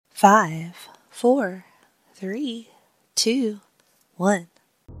5, 4, 3, 2, 1.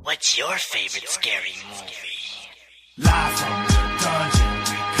 What's your favorite scary movie? Live from the dungeon,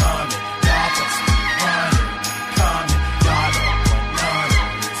 we coming. Y'all just be running, we coming. Y'all don't want none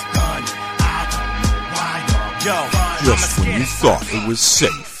of this gunning. I don't know why y'all running. Just when you thought it was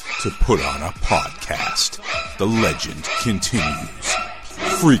safe to put on a podcast, the legend continues.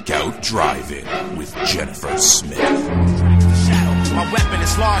 Freak Out Drive-In with Jennifer Smith. My weapon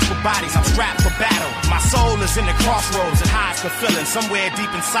is large for bodies, I'm strapped for battle. My soul is in the crossroads and hides for feeling. Somewhere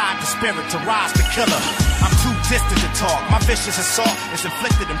deep inside the spirit to rise the killer. I'm too distant to talk. My vicious assault is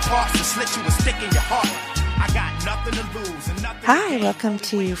inflicted in parts to slit you a stick in your heart. I got nothing to lose and nothing. Hi, welcome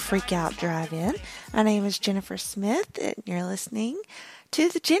to Freak Out Drive-In. My name is Jennifer Smith, and you're listening to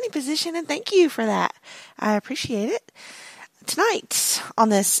the Jenny position, and thank you for that. I appreciate it. Tonight, on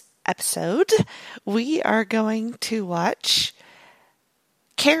this episode, we are going to watch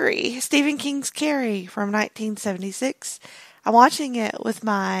Carrie, Stephen King's Carrie from 1976. I'm watching it with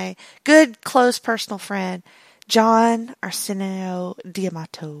my good, close personal friend, John Arsenio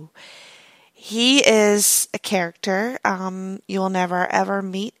D'Amato. He is a character. You will never, ever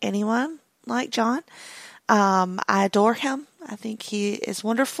meet anyone like John. I adore him. I think he is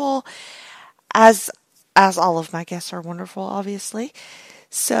wonderful, as all of my guests are wonderful, obviously.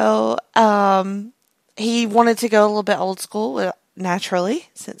 So he wanted to go a little bit old school, naturally,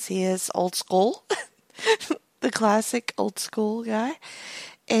 since he is old school, the classic old school guy.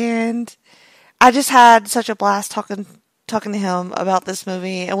 And I just had such a blast talking to him about this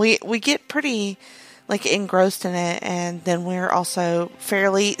movie, and we get pretty engrossed in it, and then we're also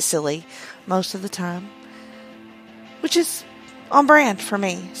fairly silly most of the time, which is on brand for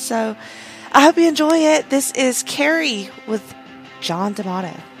me. So I hope you enjoy it. This is Carrie with John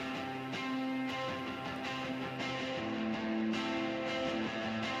D'Amato.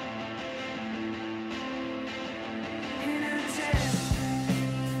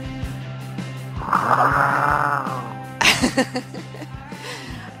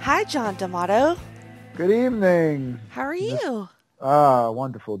 Hi, John D'Amato. Good evening. How are you?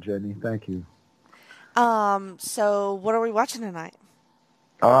 Wonderful, Jenny. Thank you. So what are we watching tonight?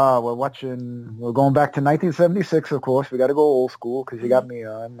 We're going back to 1976, of course. We got to go old school because you got me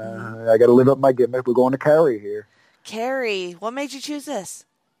on. I got to live up my gimmick. We're going to Carrie here. Carrie. What made you choose this?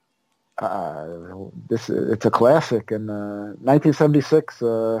 It's a classic. In 1976,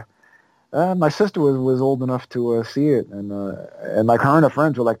 my sister was old enough to see it, and like her and her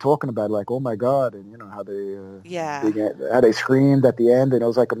friends were talking about it, oh my God, and you know how how they screamed at the end, and it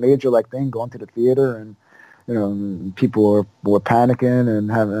was like a major thing going to the theater, and you know people were panicking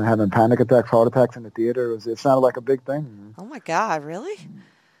and having panic attacks, heart attacks in the theater. It sounded like a big thing. Oh my God, really?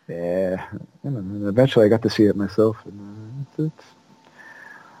 Yeah, and eventually I got to see it myself, and it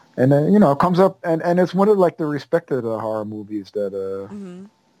comes up, and it's one of the respected horror movies that.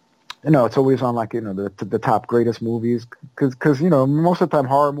 It's always on the top greatest movies because most of the time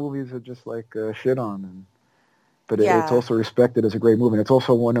horror movies are just shit on, but it's also respected as a great movie. And it's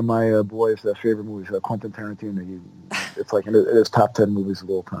also one of my boys' favorite movies, Quentin Tarantino. It's in his top 10 movies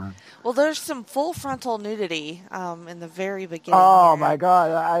of all time. Well, there's some full frontal nudity in the very beginning. Oh here. My God,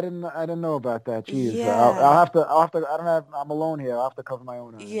 I didn't know about that. Jeez, yeah. I'll have to. I'm alone here. I'll have to cover my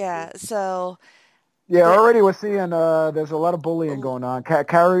own eyes. Yeah, so. Yeah, already we're seeing there's a lot of bullying going on.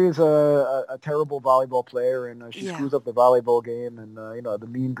 Carrie is a terrible volleyball player, and she screws up the volleyball game, and the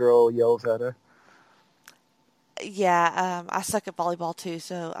mean girl yells at her. Yeah, I suck at volleyball too,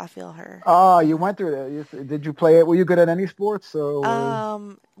 so I feel her. Oh, you went through that. Did you play it? Were you good at any sports? So,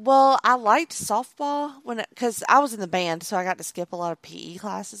 well, I liked softball because I was in the band, so I got to skip a lot of PE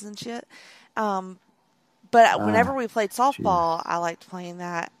classes and shit. But whenever we played softball, I liked playing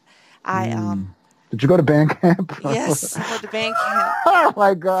that. Did you go to band camp? Yes, I went to band camp. Oh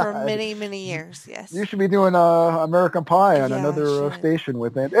my God! For many, many years. Yes. You should be doing American Pie on another station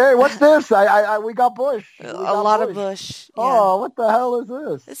with it. Hey, what's this? We got Bush. A lot of Bush. Yeah. Oh, what the hell is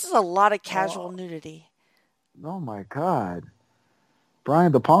this? This is a lot of casual nudity. Oh my God!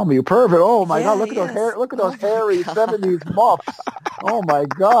 Brian De Palma, you pervert! Oh my God! Look at those hair! Look at those hairy '70s muffs! Oh my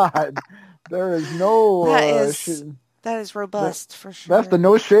God! There is no. That is robust for sure. That's the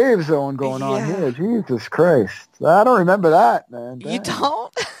no shave zone going on here. Jesus Christ. I don't remember that, man. Damn. You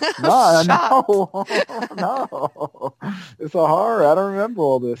don't? No. It's a horror. I don't remember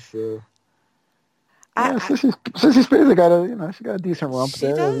all this. Sissy Spacek she got a decent rump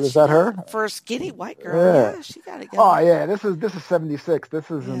there. Does. Is that her? For a skinny white girl, yeah she got it going. Oh yeah, this is 76. This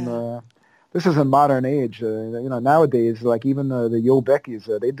is in modern age. Nowadays, even the Yo Beckies,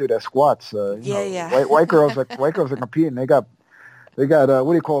 they do their squats. White girls are competing. They got They got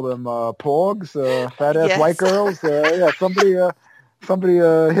what do you call them? PAWGs, fat ass Yes. white girls. Yeah, somebody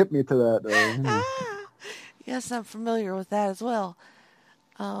hit me to that. Yes, I'm familiar with that as well.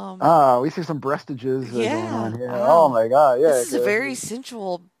 We see some breastages going on here. Wow. Oh my god, yeah. This is a very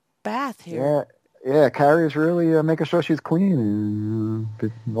sensual bath here. Yeah. Carrie's really making sure she's clean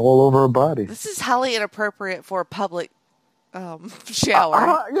all over her body. This is highly inappropriate for a public shower.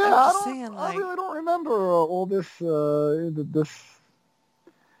 I really don't remember all this.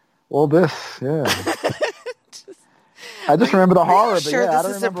 Yeah. I just remember the horror. But Sure, yeah, I this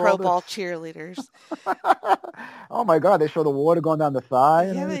don't isn't remember pro ball cheerleaders. Oh my god, they show the water going down the thigh.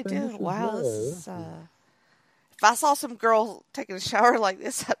 And Yeah, they everything. do. Wow, this is. If I saw some girl taking a shower like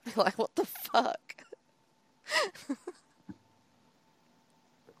this, I'd be like, "What the fuck?"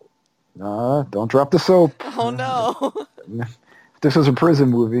 Don't drop the soap. Oh no! This is a prison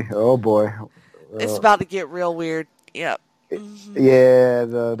movie. Oh boy, It's about to get real weird. Yep. Mm-hmm. Yeah,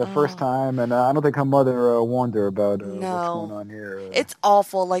 the first time, and I don't think her mother warned her about what's going on here. It's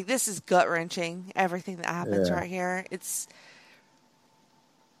awful. Like, this is gut wrenching. Everything that happens right here. It's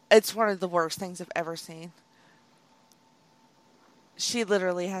one of the worst things I've ever seen. She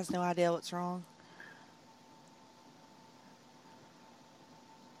literally has no idea what's wrong.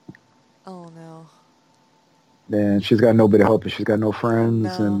 Oh no. And she's got nobody to help her. She's got no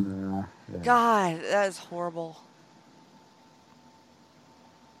friends, and God, that is horrible.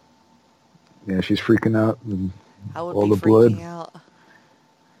 Yeah, she's freaking out. And I would all be the freaking blood. out.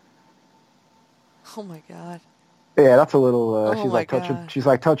 Oh my god. Yeah, that's a little. Oh she's like touching. God. She's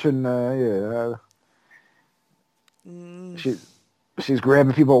like touching. She's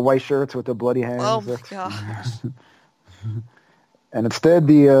grabbing people with white shirts with their bloody hands. Oh my gosh. And instead,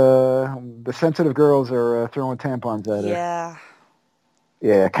 the sensitive girls are throwing tampons at her. Yeah.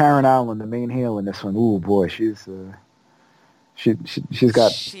 Yeah, Karen Allen, the main heel in this one. Ooh boy, she's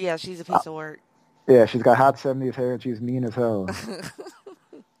got. She's a piece of work. Yeah, she's got hot 70s hair and she's mean as hell.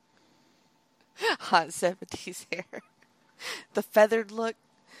 Hot 70s hair. The feathered look.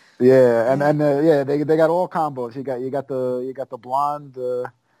 Yeah, and they got all combos. You got the blonde,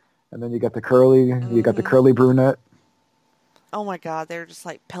 and then you got the curly. You got the curly brunette. Oh my god, they're just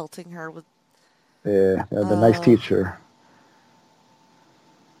like pelting her with. Yeah, the nice teacher.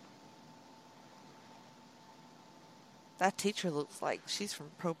 That teacher looks like she's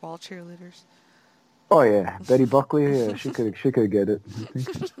from pro ball cheerleaders. Oh yeah, Betty Buckley. Yeah, she could get it.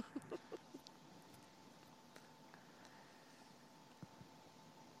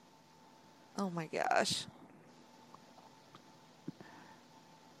 Oh my gosh.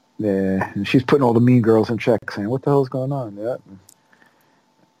 Yeah, and she's putting all the mean girls in check, saying, "What the hell's going on?" Yeah.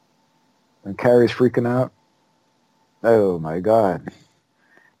 And Carrie's freaking out. Oh my god.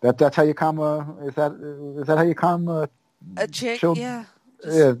 That's how you calm. Is that how you calm? A chick, children? yeah.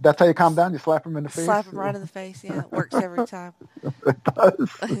 Yeah, that's how you calm down. You slap them in the face. Slap him right in the face. Yeah, it works every time. It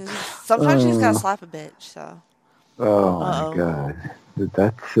does. Sometimes you just gotta slap a bitch. So. Oh my god,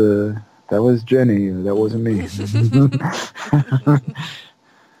 that was Jenny. That wasn't me.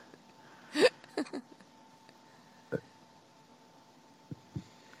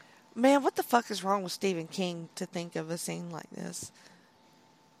 Man, what the fuck is wrong with Stephen King to think of a scene like this?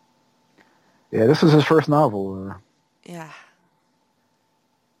 Yeah, this was his first novel. Yeah.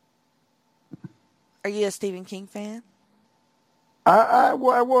 Are you a Stephen King fan? I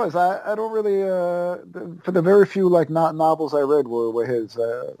was. I don't really. For the very few not novels I read were his.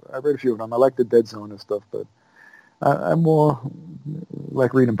 I read a few of them. I like the Dead Zone and stuff, but I'm more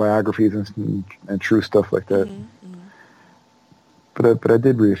like reading biographies and true stuff like that. Mm-hmm. But I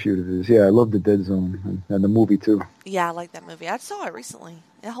did read a few of his. Yeah, I love the Dead Zone and the movie too. Yeah, I like that movie. I saw it recently.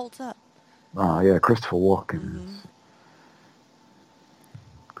 It holds up. Oh yeah, Christopher Walken. Mm-hmm.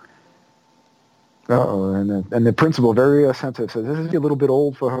 And the principal very sensitive says this is a little bit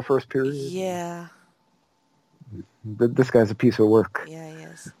old for her first period. Yeah. This guy's a piece of work. Yeah, he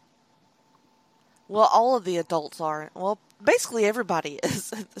is. Well, all of the adults are. Well, basically everybody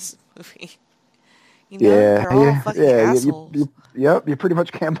is in this movie. You know, they're all fucking assholes. You pretty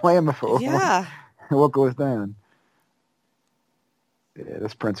much can't blame him for what goes down. Yeah,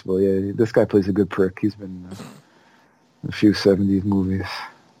 this principal, this guy plays a good prick. He's been in a few 70s movies.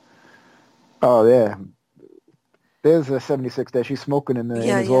 Oh, yeah. There's a 76 there. She's smoking in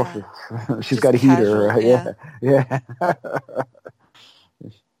his office. She's got a heater. Right? Yeah.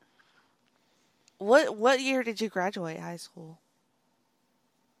 What year did you graduate high school?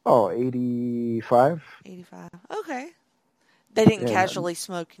 Oh, 85. 85. Okay. They didn't casually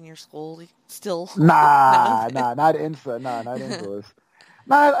smoke in your school? Still? Nah, not inside. Nah, not indoors.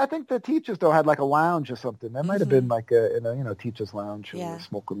 No, I think the teachers though had like a lounge or something. That might have been like in a teachers lounge or a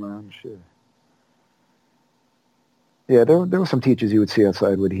smoking lounge. Yeah. Yeah, there were some teachers you would see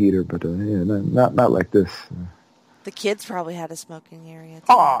outside with a heater, but not like this. The kids probably had a smoking area too.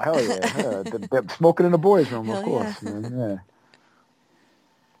 Oh, hell yeah. They're smoking in the boys' room, Hell of course. yeah. Man. Yeah.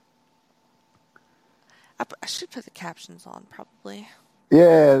 I should put the captions on, probably.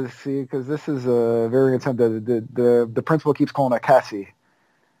 Yeah, see, because this is very intense. The principal keeps calling her Cassie.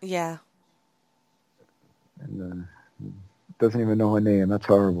 Yeah. And doesn't even know her name. That's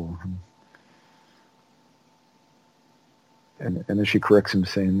horrible. And then she corrects him,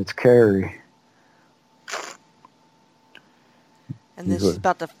 saying, "It's Carrie." And then she's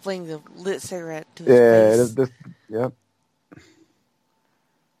about to fling the lit cigarette to his face. Yep.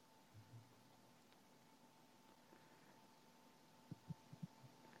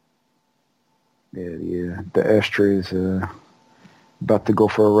 Yeah, the ashtray is about to go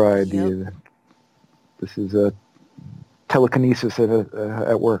for a ride. Yep. This is a telekinesis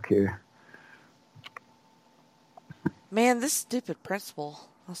at work here. Man, this stupid principal.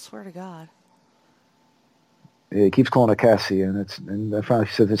 I swear to God. Yeah, he keeps calling her Cassie, and finally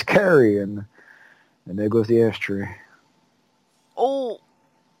she says, "It's Carrie," and there goes the ashtray. Oh.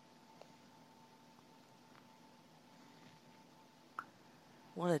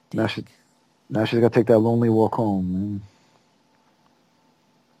 What a dick. Now she's got to take that lonely walk home, man.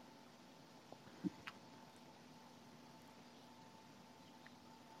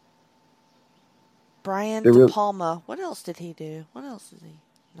 Brian De Palma. What else did he do? What else is he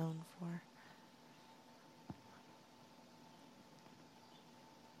known for?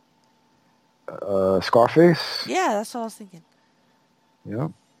 Scarface? Yeah, that's what I was thinking.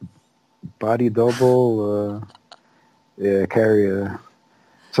 Yep. Body double. Yeah, Carrie.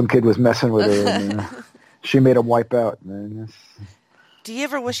 Some kid was messing with her, and she made him wipe out, man. Do you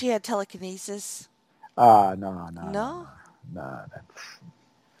ever wish he had telekinesis? No. No? Nah,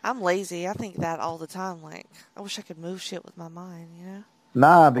 I'm lazy. I think that all the time. Like, I wish I could move shit with my mind, you know?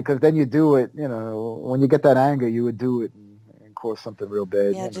 Nah, because then you do it, when you get that anger, you would do it and cause something real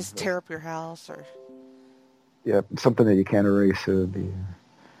bad. Yeah, just tear up your house or... Yeah, something that you can't erase.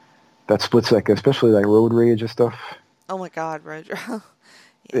 That splits, especially road rage and stuff. Oh my God, road rage.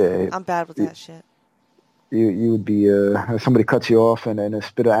 Yeah, I'm bad with that shit. You would be, if somebody cuts you off and in a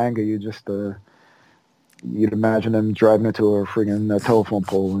spit of anger, you just... You'd imagine them driving into a friggin' telephone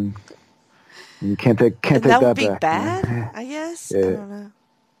pole, and you can't take that back. That would be bad, I guess. Yeah. I don't know.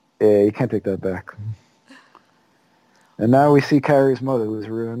 Yeah, you can't take that back. And now we see Carrie's mother, who's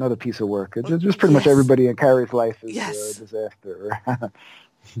another piece of work. Just pretty much everybody in Carrie's life is a disaster.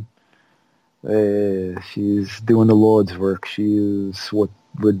 She's doing the Lord's work. She is what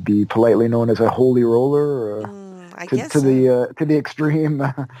would be politely known as a holy roller, I guess to the extreme.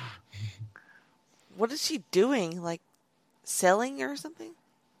 What is she doing? Like, selling or something?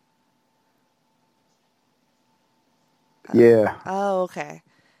 Yeah. Oh, okay.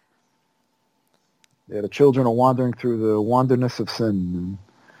 Yeah, the children are wandering through the wanderness of sin.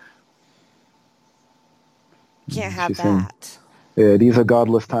 Can't have that. Yeah, these are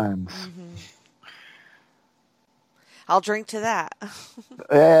godless times. Mm-hmm. I'll drink to that.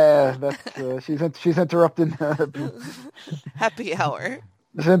 Yeah, that's she's interrupting. Happy hour.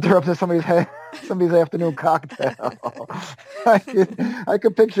 Just interrupting somebody's afternoon cocktail. I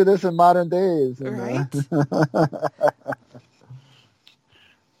could picture this in modern days. Right?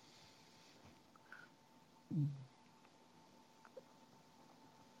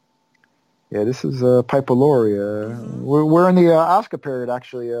 Yeah, this is Piper Laurie. We're in the Oscar period,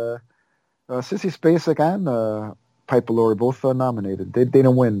 actually. Sissy Spacek and Piper Laurie both nominated. They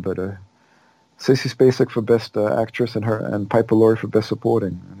didn't win, but Sissy Spacek for Best Actress and Piper Laurie for Best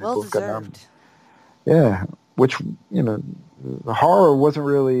Supporting. And well both deserved. Yeah, which, the horror wasn't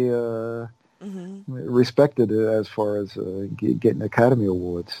really respected as far as getting Academy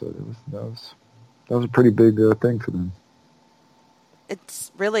Awards. So that was a pretty big thing for them.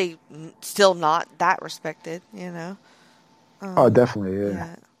 It's really still not that respected, Oh, definitely,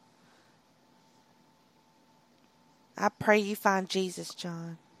 yeah. I pray you find Jesus,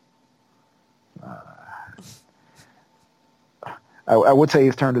 John. I would say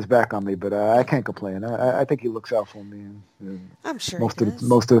he's turned his back on me, but I can't complain. I think he looks out for me. I'm sure most he of does.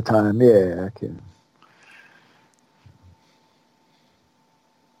 Most of the time, yeah, I can.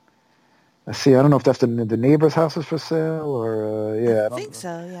 See, I don't know if that's the neighbor's house is for sale or yeah. I think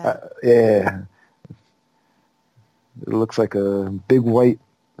so. Yeah. Yeah. It looks like a big white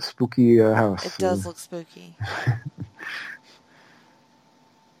spooky house. It does look spooky.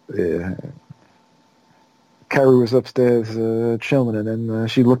 Yeah. Carrie was upstairs chilling, and then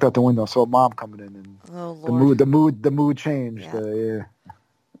she looked out the window, saw Mom coming in, and Oh, Lord. the mood changed. Yeah. Yeah.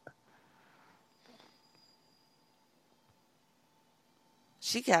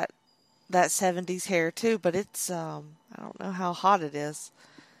 She got that 70s hair too, but it's I don't know how hot it is.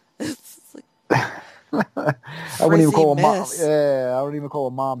 It's like I wouldn't even call her mom. mist. Yeah, I wouldn't even call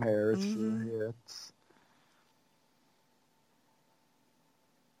her mom hair. It's yeah. It's,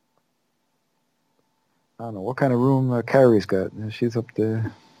 I don't know what kind of room Carrie's got. She's up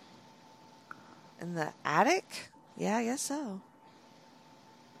there. In the attic? Yeah, I guess so.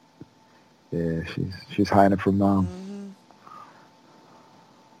 Yeah, she's hiding from Mom.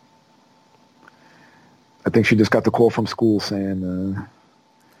 I think she just got the call from school saying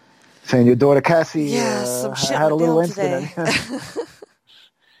your daughter Cassie some shit had a went little down incident.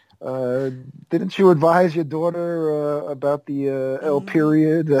 today. Didn't you advise your daughter about the L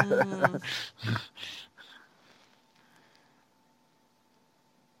period?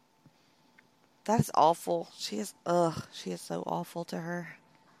 That is awful. She is so awful to her.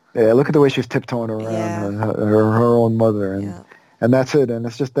 Yeah, look at the way she's tiptoeing around her own mother, and that's it. And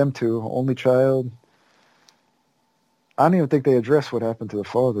it's just them two, only child. I don't even think they address what happened to the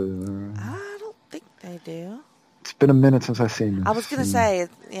father. I don't think they do. It's been a minute since I've seen this. I was going to say,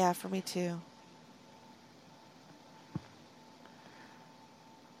 yeah, for me too.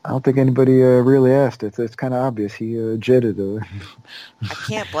 I don't think anybody really asked. It's kind of obvious. He jetted her. I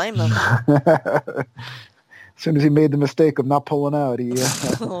can't blame them. As soon as he made the mistake of not pulling out, he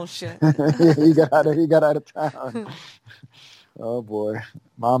oh shit. he got out of town. Oh boy,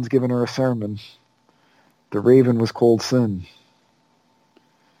 Mom's giving her a sermon. The raven was called sin.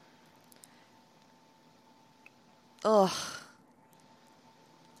 Ugh.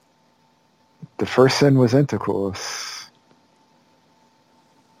 The first sin was intercourse.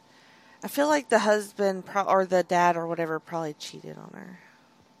 I feel like the husband or the dad or whatever probably cheated on her.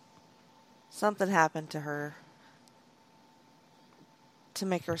 Something happened to her to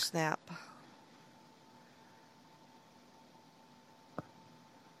make her snap.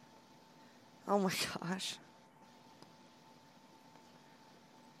 Oh my gosh.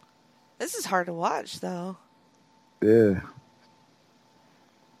 This is hard to watch, though. Yeah.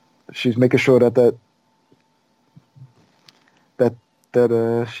 She's making sure that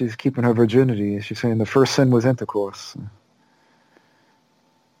she's keeping her virginity. She's saying the first sin was intercourse.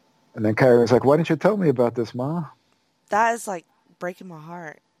 And then Carrie was like, why didn't you tell me about this, Ma? That is like breaking my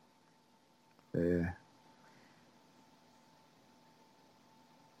heart. Yeah.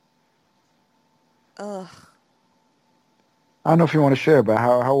 Ugh. I don't know if you want to share, but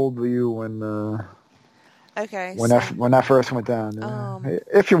how old were you when okay, when that first went down?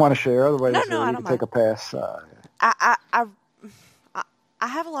 If you want to share, otherwise no, you I can don't take a pass. I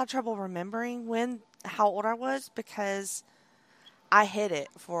have a lot of trouble remembering how old I was because I hid it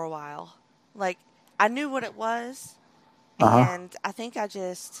for a while. Like, I knew what it was, and I think I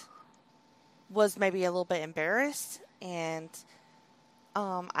just was maybe a little bit embarrassed, and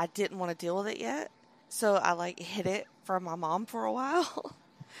I didn't want to deal with it yet. So I hid it from my mom for a while.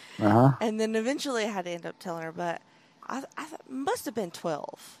 And then eventually I had to end up telling her, but I must have been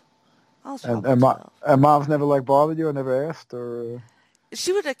 12. I was probably 12. And Mom's never bothered you or never asked? Or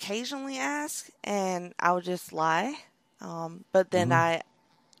She would occasionally ask, and I would just lie. But then I,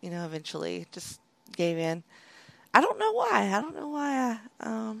 eventually just gave in. I don't know why.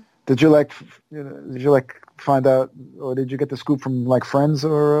 Did you find out, or did you get the scoop from friends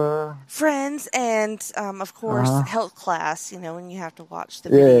or friends and of course health class? When you have to watch the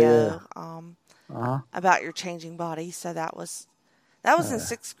video about your changing body. So that was in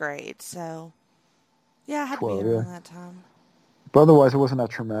 6th grade. So yeah, I had to be around that time. But otherwise, it wasn't that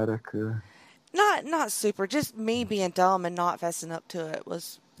traumatic. Not super. Just me being dumb and not fessing up to it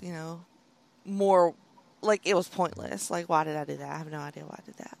was, more like it was pointless. Like, why did I do that? I have no idea why I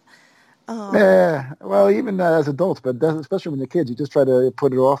did that. Yeah, well, even as adults, but especially when you're kids, you just try to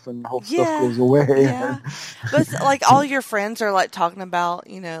put it off and hope stuff goes away. Yeah, but all your friends are talking about,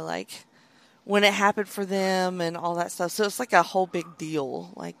 when it happened for them and all that stuff. So it's a whole big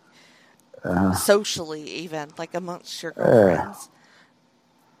deal, socially, even amongst your girlfriends.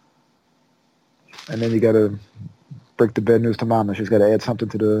 And then you got to break the bad news to Mom, and she's got to add something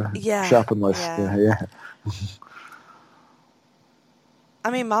to the shopping list. Yeah. I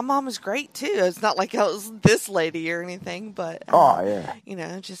mean, my mom was great too. It's not like I was this lady or anything, but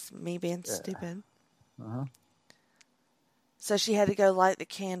just me being stupid. So she had to go light the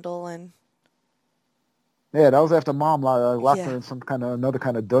candle, and that was after Mom locked her in another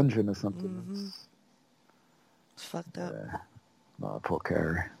kind of dungeon or something. It's fucked up. Oh, poor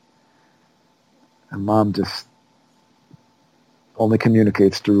Carrie. And Mom just only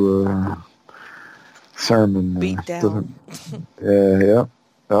communicates through sermon. Beat down. Yeah.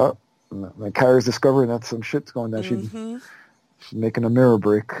 Oh, and Carrie's discovering that some shit's going down. Mm-hmm. She's making a mirror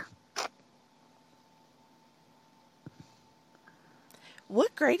break.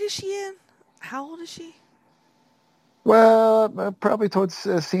 What grade is she in? How old is she? Well, probably towards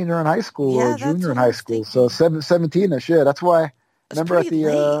senior in high school or junior in high school. So 17-ish. Yeah, that's why. Remember at the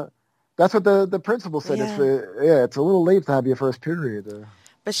late. that's what the principal said. Yeah. It's a little late to have your first period.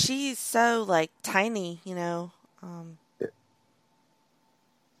 But she's so like tiny,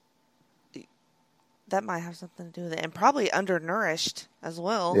 that might have something to do with it, and probably undernourished as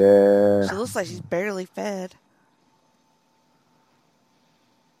well. Yeah, she looks like she's barely fed.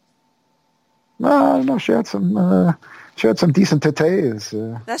 No, she had some decent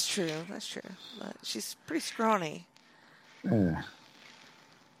titties. That's true. But she's pretty scrawny. Yeah.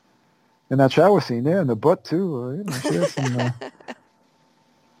 In that shower scene there, in the butt too. She has some.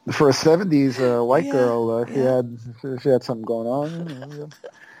 For a '70s white girl, she had something going on.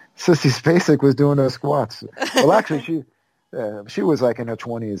 Sissy Spacek was doing her squats. Well, actually, she was like in her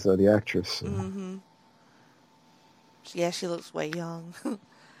 20s. The actress. Mm-hmm. Yeah, she looks way young.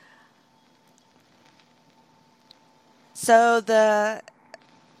 So the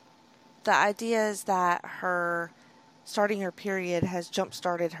idea is that her starting her period has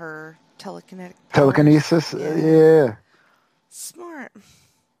jump-started her telekinesis. Yeah. Smart.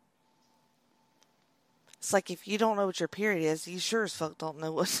 It's like if you don't know what your period is, you sure as fuck don't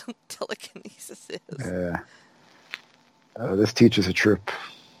know what telekinesis is. Yeah. This teaches a trip.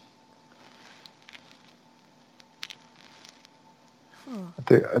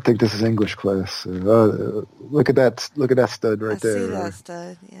 I think this is English class. Look at that stud right there. I see that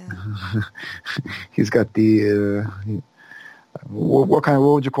stud. Yeah. He's got the what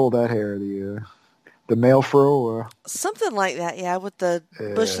would you call that hair? The male fro? Something like that. Yeah, with the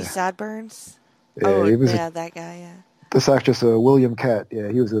bushy sideburns. Yeah, he was that guy. Yeah. This actress, William Catt. Yeah,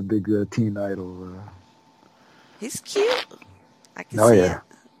 he was a big teen idol. He's cute. I can see it.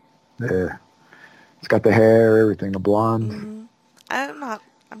 Yeah. He's got the hair, everything, the blonde. Mm-hmm. I'm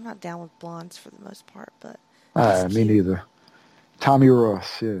not down with blondes for the most part, but me neither. Tommy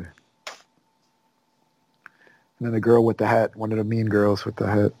Ross, yeah. And then the girl with the hat, one of the mean girls with the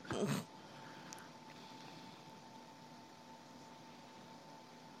hat.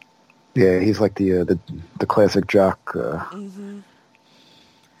 Yeah, he's like the classic jock. Mm-hmm.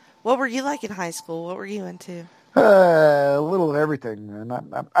 What were you like in high school? What were you into? A little of everything. And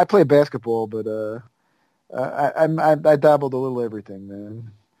I played basketball, but I dabbled a little everything,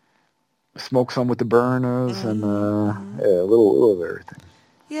 man. Smoked some with the burners, and a little of everything.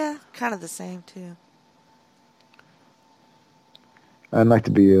 Yeah, kind of the same too. I'd like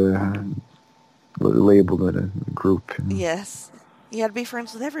to be labeled in a group. Yes, you got to be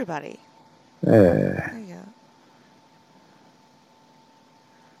friends with everybody. Yeah. There you go.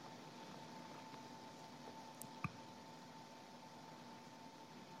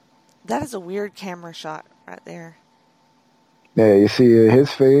 That is a weird camera shot right there. Yeah, you see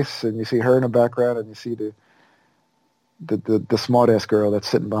his face, and you see her in the background, and you see the smart ass girl that's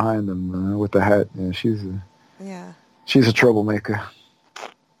sitting behind them with the hat. Yeah, she's a troublemaker.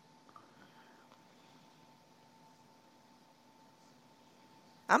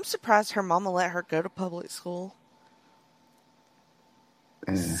 I'm surprised her mama let her go to public school.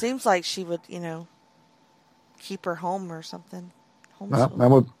 Yeah. Seems like she would, keep her home or something.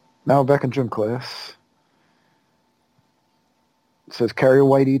 Now back in gym class. It says Carrie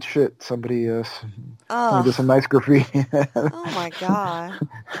White eats shit. Somebody did some nice graffiti. Oh my god!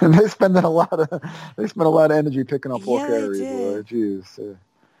 And they spend a lot of energy picking up poor Carrie. Boy. Jeez.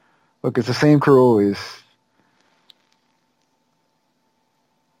 Look, it's the same crew always.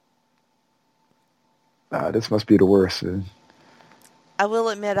 This must be the worst. I will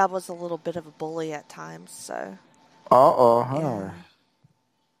admit I was a little bit of a bully at times. So. Yeah.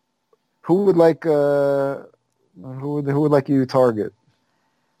 Who would like who would like you to target?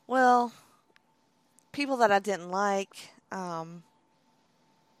 Well, people that I didn't like. But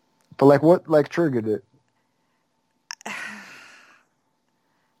what triggered it?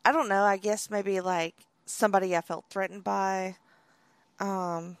 I don't know. I guess maybe somebody I felt threatened by.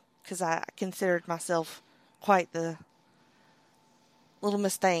 Because I considered myself quite the little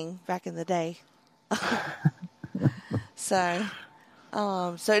Miss Thing back in the day. So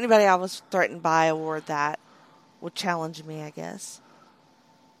anybody I was threatened by or that would challenge me, I guess,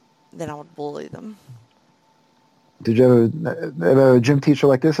 then I would bully them. Did you ever have a gym teacher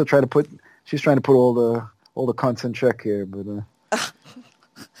like this? She's trying to put all the cunts in check here, but.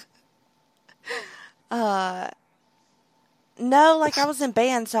 No, like I was in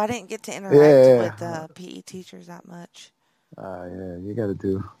band, so I didn't get to interact with PE teachers that much. Yeah, you got to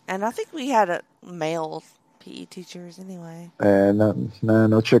do. And I think we had a male PE teachers anyway.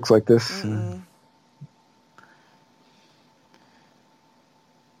 No chicks like this.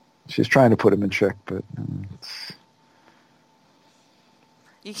 She's trying to put him in check, but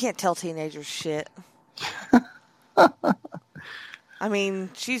you can't tell teenagers shit. I mean,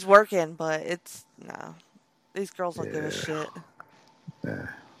 she's working, but no. These girls don't give a shit. Yeah.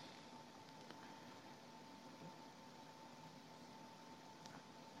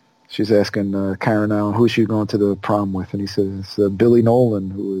 She's asking Karen now who she's going to the prom with, and he says Billy Nolan,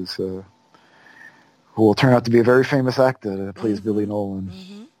 who will turn out to be a very famous actor that plays Billy Nolan.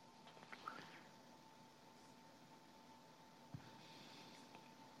 Mm-hmm.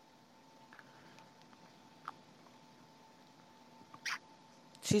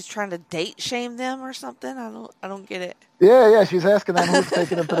 She's trying to date shame them or something. I don't get it. Yeah. She's asking them who's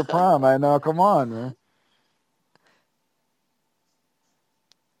taking them to the prom. I know. Come on, man.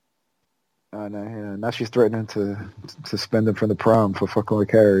 I know. Yeah. Now she's threatening to suspend him from the prom for fucking with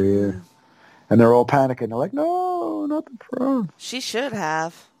Carrie. Yeah. And they're all panicking. They're like, "No, not the prom." She should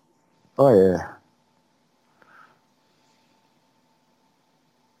have. Oh yeah.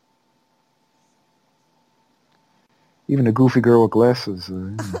 Even a goofy girl with glasses.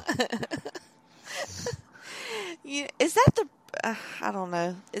 Yeah, is that the... I don't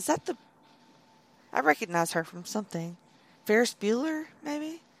know. Is that the... I recognize her from something. Ferris Bueller,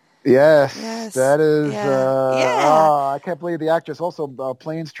 maybe? Yes. That is... Yeah. I can't believe the actress also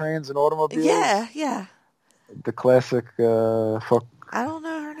Planes, Trains, and Automobiles. Yeah. The classic... I don't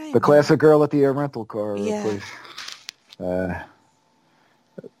know her name. The classic girl at the rental car place.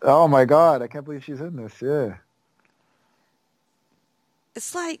 Oh my God, I can't believe she's in this, yeah. It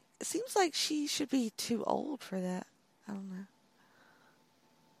seems like she should be too old for that. I don't know.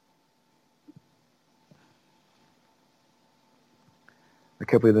 I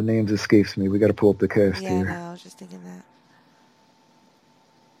can't believe the names escapes me. We got to pull up the cast here. Yeah, no, I was just thinking that.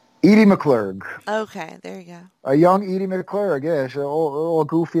 Edie McClurg. Okay, there you go. A young Edie McClurg, yeah. She's all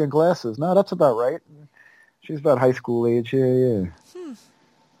goofy and glasses. No, that's about right. She's about high school age, yeah.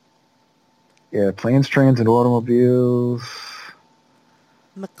 Yeah, Planes, Trains, and Automobiles.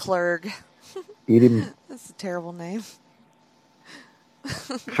 McClurg. Edie. That's a terrible name.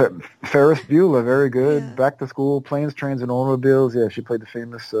 Ferris Bueller, very good. Yeah. Back to School, Planes, Trains, and Automobiles. Yeah, she played the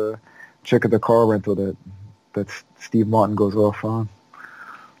famous chick at the car rental that Steve Martin goes off on.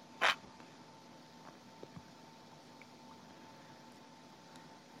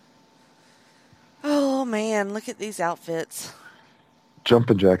 Oh man, look at these outfits.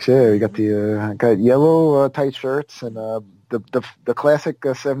 Jumping jacks, yeah. You got the got yellow tight shirts and the classic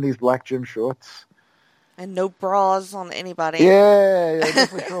 70s black gym shorts. And no bras on anybody. Yeah,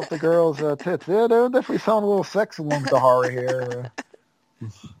 definitely show off the girls' tits. Yeah, they're definitely selling a little sex along with the horror here.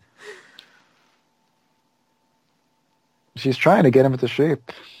 She's trying to get him into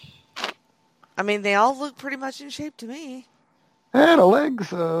shape. I mean, they all look pretty much in shape to me. Yeah, the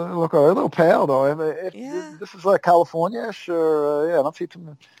legs look a little pale, though. If this is like California, sure. I don't see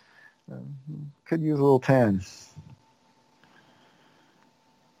too could use a little tan.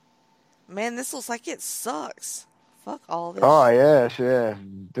 Man, this looks like it sucks. Fuck all this. Oh, yeah.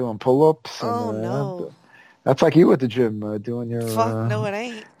 Doing pull-ups. Oh, no. That's like you at the gym, doing your... Fuck, no, it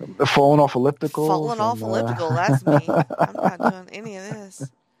ain't. Falling off ellipticals. Falling off elliptical, that's me. I'm not doing any of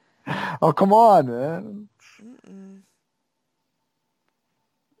this. Oh, come on, man. Mm-mm.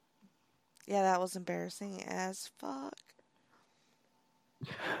 Yeah, that was embarrassing as fuck.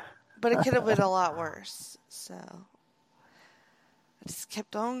 But it could have been a lot worse, so... I just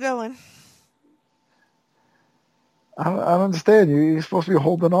kept on going. I don't understand. You're supposed to be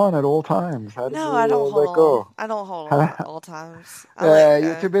holding on at all times. How did you I don't hold let go? I don't hold on at all times.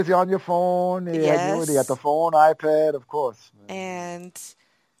 You're too busy on your phone. You got the phone, iPad, of course. And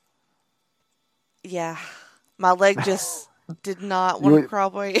yeah, my leg just did not want to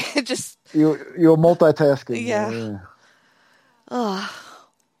crawl away. It just you're multitasking. Yeah.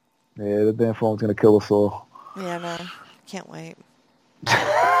 Yeah, the damn phone's gonna kill us all. Yeah, no, can't wait.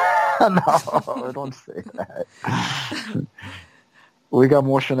 No, don't say that. We got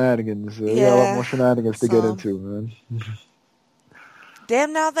more shenanigans. We got a lot more shenanigans to get into, man.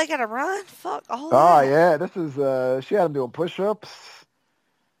 Damn, now they gotta run? Fuck all that. Oh, yeah, this is, she had them doing push-ups.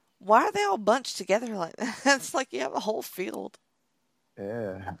 Why are they all bunched together like that? It's like you have a whole field.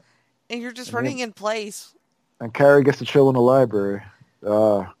 Yeah. And you're just running in place. And Carrie gets to chill in the library.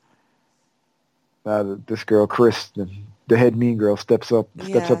 This girl, Chris, the head mean girl steps up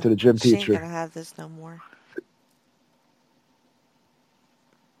to the gym she teacher. She ain't gonna have this no more.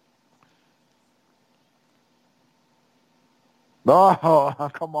 Oh,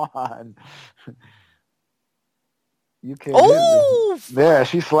 come on. You can't hit her. Yeah,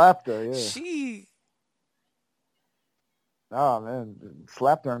 she slapped her, yeah. Oh, man.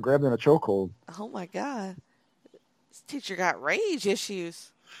 Slapped her and grabbed her in a chokehold. Oh, my God. This teacher got rage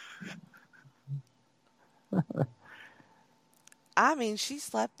issues. I mean, she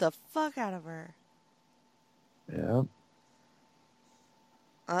slapped the fuck out of her. Yeah.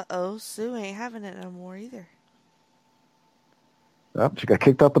 Uh-oh, Sue ain't having it no more either. Yep, she got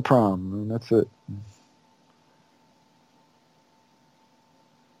kicked out the prom, and that's it.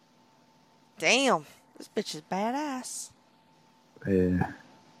 Damn, this bitch is badass. Yeah.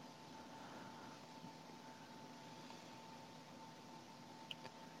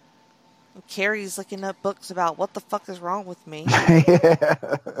 Carrie's looking up books about what the fuck is wrong with me. Yeah.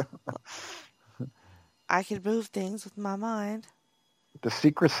 I can move things with my mind. The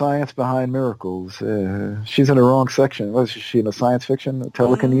secret science behind miracles. She's in the wrong section. What is she in a science fiction?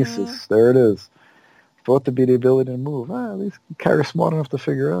 Telekinesis. There it is. Thought to be the ability to move. At least Carrie's smart enough to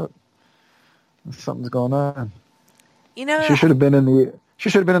figure out something's going on. You know, she should have been in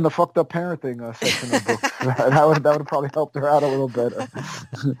the fucked up parenting section of the book. that would have probably helped her out a little better.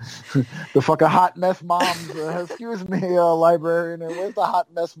 The fucking hot mess moms. Excuse me, librarian. Where's the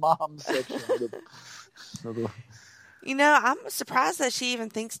hot mess moms section? You know, I'm surprised that she even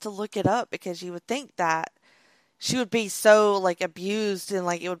thinks to look it up, because you would think that she would be so, like, abused and,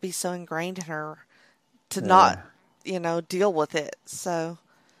 like, it would be so ingrained in her to not, deal with it. So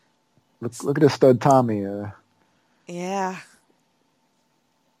look at this stud Tommy. Yeah.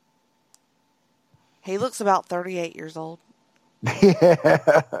 He looks about 38 years old.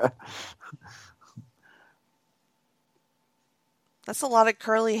 Yeah. That's a lot of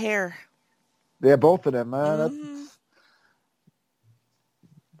curly hair. Yeah, both of them, man. Mm-hmm.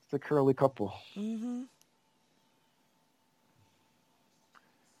 It's a curly couple. Mm-hmm.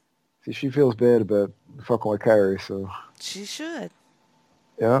 See, she feels bad about fucking with Carrie, so... She should.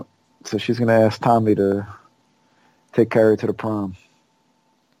 Yeah. So she's going to ask Tommy to take Carrie to the prom.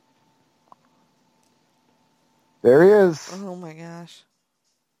 There he is. Oh, my gosh.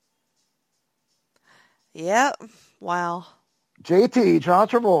 Yep. Wow. JT, John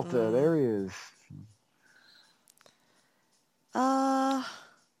Travolta. There he is.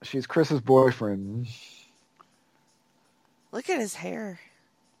 She's Chris's boyfriend. Look at his hair.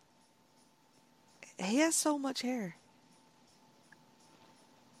 He has so much hair.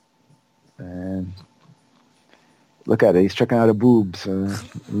 And look at it. He's checking out the boobs.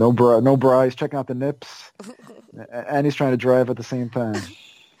 No bra. He's checking out the nips. And he's trying to drive at the same time.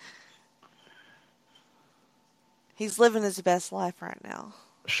 He's living his best life right now.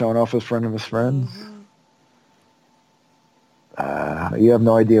 Showing off his friend of his friends. Mm-hmm. You have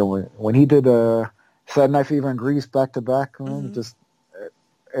no idea. When he did Saturday Night Fever and Grease back to back, man, just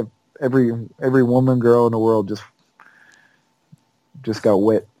every woman, girl in the world just got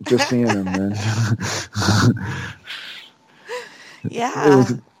wet just seeing him, man. Yeah.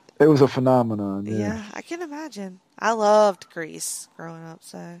 It was a phenomenon. Yeah, I can imagine. I loved Grease growing up,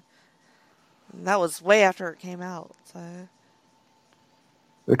 so that was way after it came out. So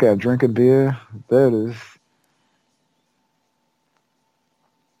look at him drinking beer. There it is.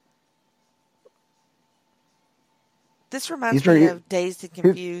 This reminds me of Dazed and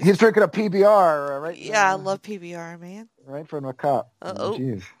Confused. He's drinking a PBR, right? Yeah, I love PBR, man. Right from a cop. Uh-oh.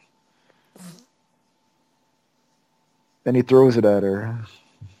 Jeez. Then he throws it at her.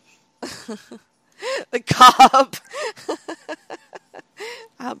 The cop.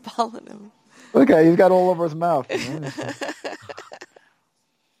 I'm balling him. Look at him. He's got all over his mouth. Then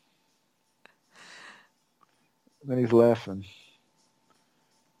he's laughing.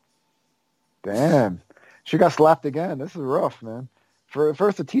 Damn. She got slapped again. This is rough, man.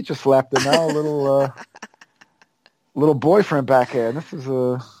 First the teacher slapped her, now a little boyfriend backhand. This is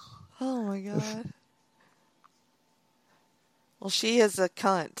oh my God. Well, she is a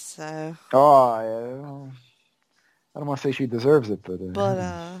cunt, so. Oh, yeah. I don't want to say she deserves it, but.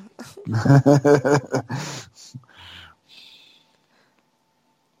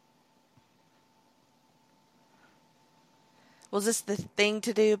 Was this the thing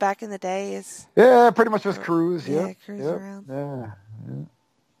to do back in the day? Yeah, pretty much just cruise. Yeah, cruise around. Yeah.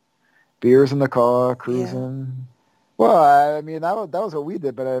 Beers in the car, cruising. Yeah. Well, I mean, that was what we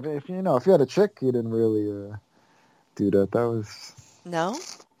did. But if you had a chick, you didn't really do that. That was no.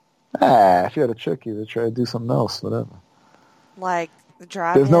 If you had a chick, you would try to do something else, whatever. Like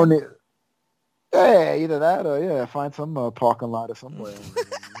drive. There's no need. Yeah, either that or yeah, find some parking lot or somewhere.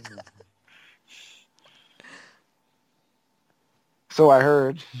 So I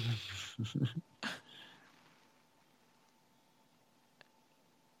heard.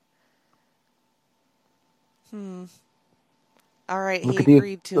 All right, he Look at the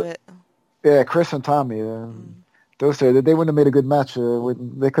agreed to it. yeah, Chris and Tommy. Those two, they wouldn't have made a good match.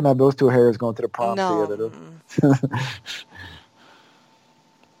 They couldn't have those two hairs going to the prom No. together. Though.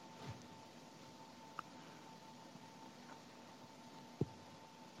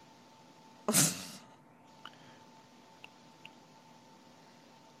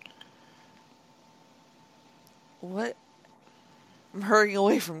 What? I'm hurrying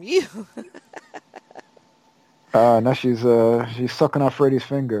away from you. Now she's sucking off Freddy's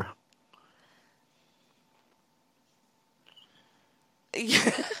finger.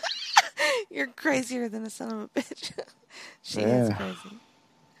 You're crazier than a son of a bitch. She is Yeah. crazy.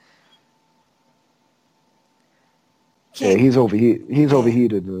 Yeah, he's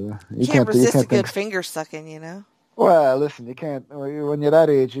overheated. You can't resist a good think. finger sucking, you know? Well, listen, you can't when you're that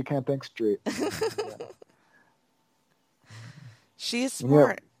age. You can't think straight. She is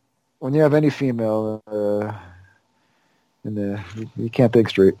smart. When you have any female in there, you can't think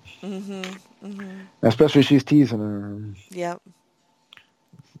straight. Especially if she's teasing her. Yep.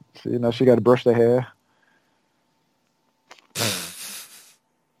 So, she got to brush the hair.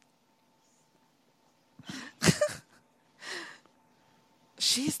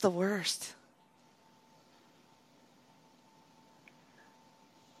 She's the worst.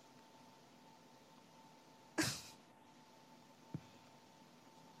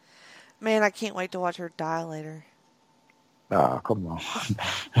 Man, I can't wait to watch her die later. Oh, come on.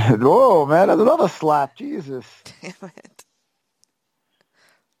 Whoa, man, that's another slap. Jesus. Damn it.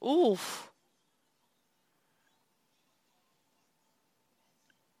 Oof.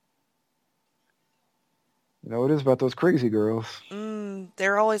 You know what it is about those crazy girls.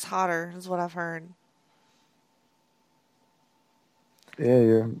 They're always hotter, is what I've heard.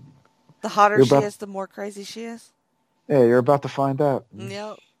 Yeah, The hotter she is, the more crazy she is. Yeah, you're about to find out.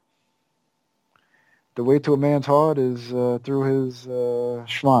 Yep. The way to a man's heart is through his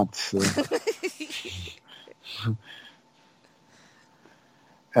schwanz.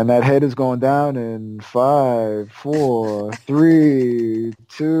 And that head is going down in 5, 4, 3,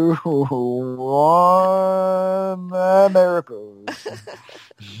 2, 1, and there it goes.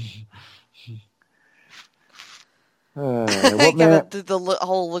 What man? Do the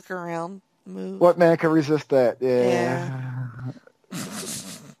whole look around move. What man can resist that? Yeah.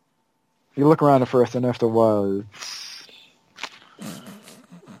 You look around at first, and after a while,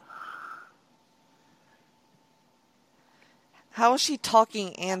 How is she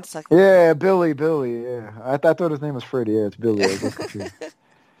talking and sucking? Yeah, Billy. Yeah, I thought his name was Freddie. Yeah, it's Billy. I was confused.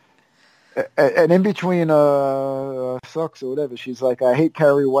 And in between sucks or whatever, she's like, "I hate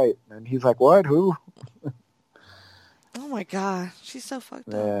Carrie White," and he's like, "What? Who?" Oh my god, she's so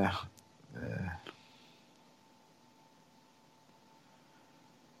fucked up. Yeah.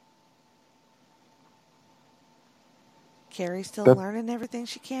 Carrie's still learning everything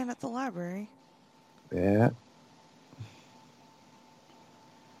she can at the library. Yeah.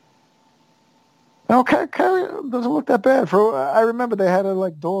 No, Carrie doesn't look that bad. I remember they had her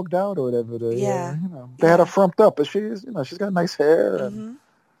like dogged out or whatever. They had her frumped up, but she's got nice hair. And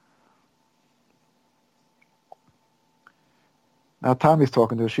now Tommy's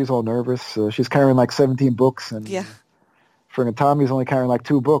talking to her. She's all nervous. She's carrying like 17 books, and friggin' Tommy's only carrying like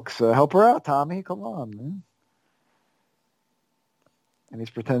 2 books. Help her out, Tommy. Come on, man. And he's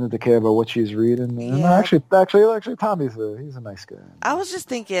pretending to care about what she's reading. And actually, Tommy's he's a nice guy. I was just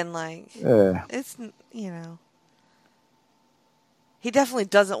thinking, like, it's, he definitely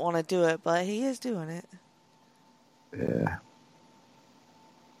doesn't want to do it, but he is doing it. Yeah.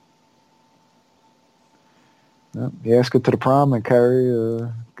 Well, he asked her to the prom, and Carrie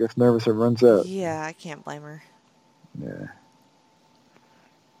gets nervous and runs out. Yeah, I can't blame her. Yeah.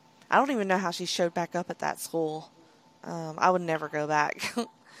 I don't even know how she showed back up at that school. I would never go back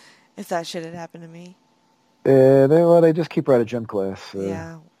if that shit had happened to me. Yeah, they just keep her out of gym class.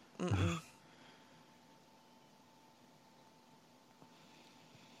 Yeah. Mm-mm.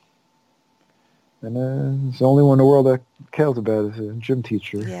 And it's the only one in the world that cares about is a gym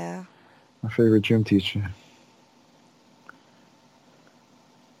teacher. Yeah. My favorite gym teacher.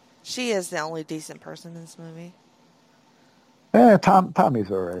 She is the only decent person in this movie. Yeah,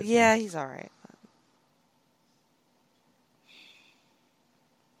 Tommy's all right. Yeah, he's all right.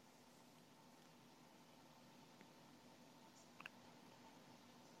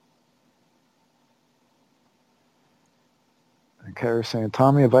 And Carrie's saying,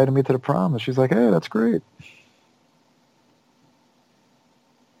 Tommy invited me to the prom. And she's like, hey, that's great.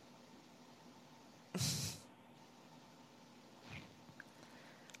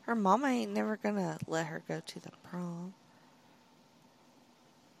 Her mama ain't never gonna let her go to the prom.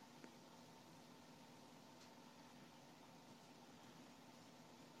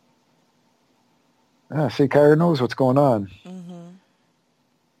 Yeah, see, Carrie knows what's going on. Mm-hmm.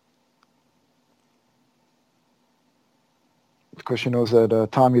 Because she knows that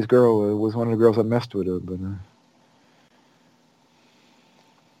Tommy's girl was one of the girls that messed with her. But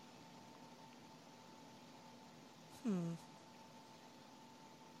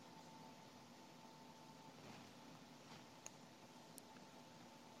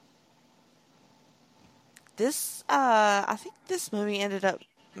I think this movie ended up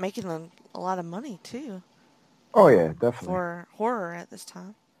making a lot of money too. oh yeah, definitely For horror at this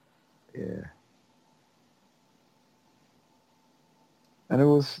time. Yeah. And it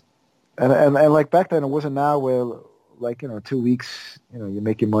was, and like back then, it wasn't now where, like, 2 weeks, you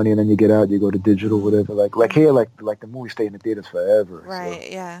make your money and then you get out, you go to digital, whatever. Like here, like the movie stayed in the theaters forever. Right.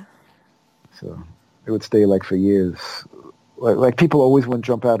 Yeah. So it would stay like for years. Like people always wouldn't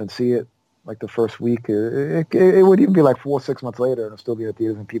jump out and see it. Like the first week, it would even be like 4 or 6 months later, and it'll still be in the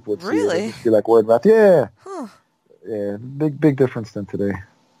theaters, and people would see it and just be like word about, yeah, yeah, big difference than today.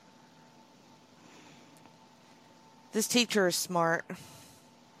 This teacher is smart.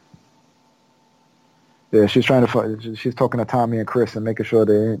 Yeah, she's trying to find. She's talking to Tommy and Chris and making sure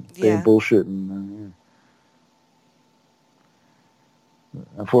they ain't bullshitting.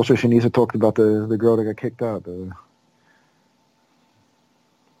 Unfortunately, she needs to talk about the girl that got kicked out.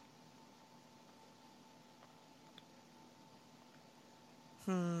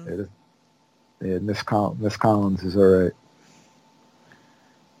 Yeah, Miss Collins is all right.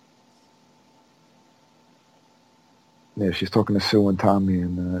 Yeah, she's talking to Sue and Tommy,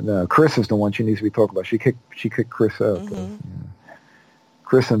 and no, Chris is the one she needs to be talking about. She kicked Chris out. Mm-hmm.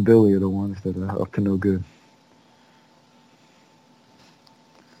 Chris and Billy are the ones that are up to no good.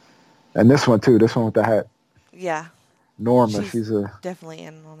 And this one too. This one with the hat. Yeah. Norma, she's definitely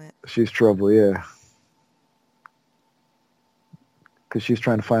in on it. She's trouble, yeah. Because she's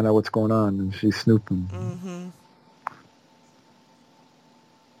trying to find out what's going on, and she's snooping. Mm-hmm.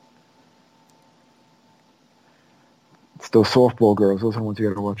 It's those softball girls. Those are the ones you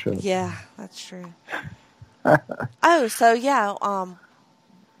got to watch out. Yeah, that's true. Oh, so yeah.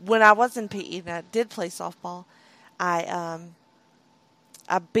 When I was in PE and I did play softball, I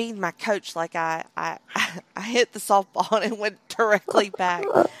beat my coach. Like I hit the softball and it went directly back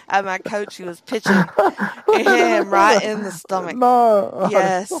at my coach who was pitching. It hit him right in the stomach. No.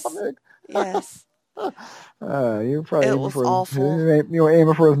 Yes. Stomach. Yes. You probably it was awful. You were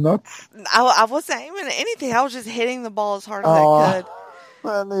aiming for his nuts? I wasn't aiming at anything. I was just hitting the ball as hard as I could.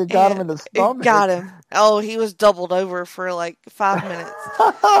 And you got him in the stomach. It got him. Oh, he was doubled over for like 5 minutes.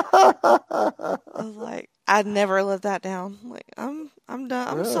 I was like, I'd never let that down. Like, I'm done.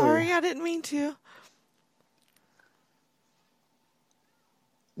 I'm Really? sorry. I didn't mean to.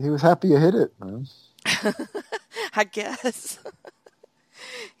 He was happy you hit it, man. I guess.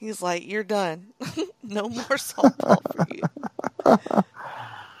 He's like, you're done. No more softball for you.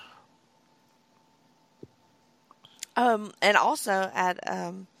 And also at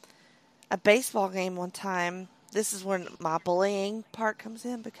a baseball game one time, this is when my bullying part comes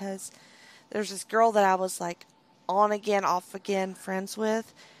in, because there's this girl that I was like on again, off again friends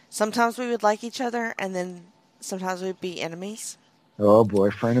with. Sometimes we would like each other, and then sometimes we'd be enemies. Oh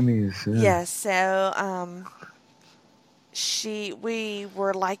boy, frenemies. Yeah, so we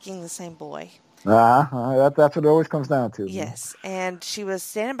were liking the same boy. That's what it always comes down to. Yes, and she was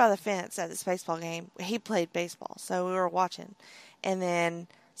standing by the fence at this baseball game. He played baseball, so we were watching. And then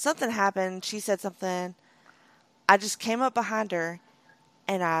something happened. She said something. I just came up behind her,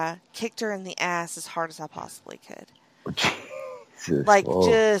 and I kicked her in the ass as hard as I possibly could. Jesus. Like, Whoa.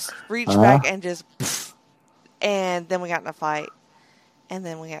 just reach back and just... Pff, and then we got in a fight. And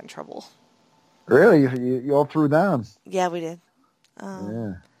then we got in trouble. Really? You all threw down? Yeah, we did.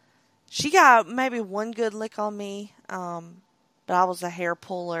 Yeah. She got maybe one good lick on me, but I was a hair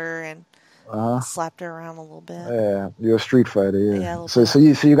puller and slapped her around a little bit. Yeah, you're a street fighter. Yeah. Yeah, so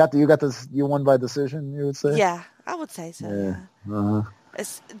you got this. You won by decision. You would say. Yeah, I would say so. Yeah.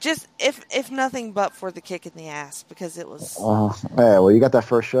 It's just if nothing but for the kick in the ass, because it was. Yeah. Well, you got that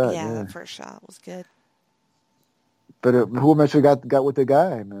first shot. Yeah, that first shot was good. But who eventually got with the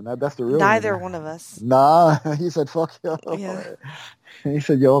guy, man? That's the real. Neither one of us. Nah, he said, "Fuck you." Yeah. He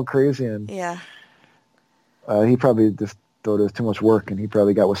said, "You're all crazy," and yeah. He probably just thought it was too much work, and he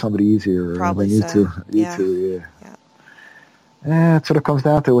probably got with somebody easier probably than you so. two. You two, yeah. Yeah, that's what it comes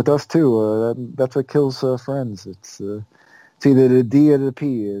down to with us too. That's what kills friends. It's either the D or the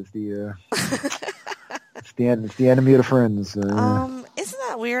P is the it's the enemy of the friends. Isn't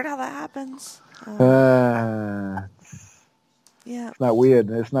that weird how that happens? Yeah. It's not weird.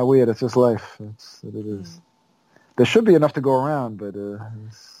 It's not weird. It's just life. That's what it is. There should be enough to go around, but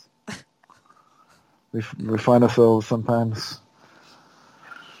we find ourselves sometimes.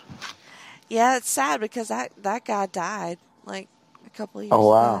 Yeah, it's sad because that guy died like a couple of years Oh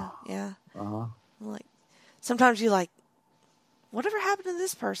wow. ago. Yeah. Uh-huh. Like sometimes you like, whatever happened to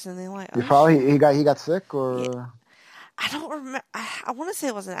this person? And they're like, You probably he got sick or. Yeah. I don't remember. I want to say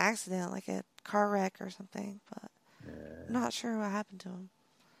it was an accident, like a car wreck or something, but I'm not sure what happened to him.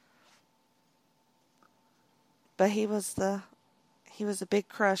 But he was a big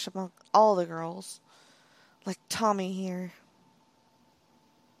crush among all the girls, like Tommy here.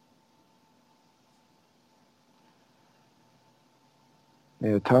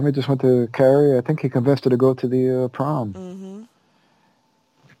 Yeah, Tommy just went to Carrie. I think he convinced her to go to the prom. Mm-hmm.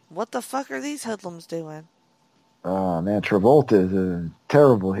 What the fuck are these hoodlums doing? Oh man, Travolta is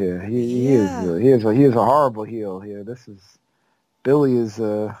terrible here. He is a horrible heel here. Billy is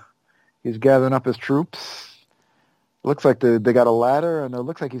he's gathering up his troops. Looks like they got a ladder, and it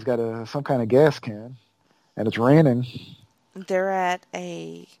looks like he's got some kind of gas can, and it's raining. They're at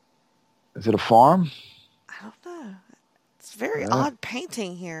a. Is it a farm? I don't know. It's very odd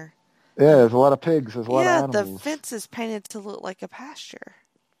painting here. Yeah, there's a lot of pigs. There's a lot of animals. Yeah, the fence is painted to look like a pasture.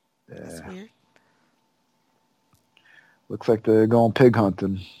 Yeah. That's weird. Looks like they're going pig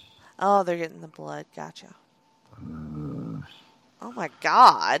hunting. Oh, they're getting the blood. Gotcha. Oh my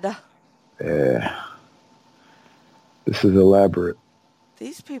God. Yeah. This is elaborate.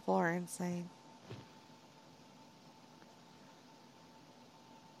 These people are insane.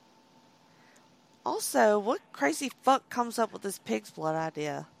 Also, what crazy fuck comes up with this pig's blood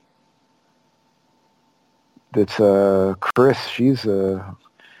idea? It's Chris. She's How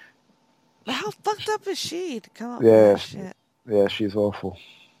fucked up is she to come up with that shit? Yeah, she's awful.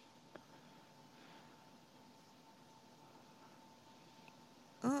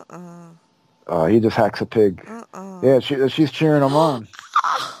 He just hacks a pig. Yeah, she's cheering him on.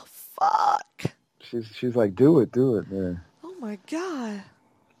 Oh, fuck. She's like, do it. Yeah. Oh my God.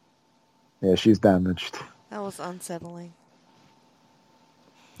 Yeah, she's damaged. That was unsettling.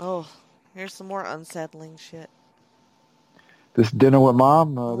 Oh, here's some more unsettling shit. This dinner with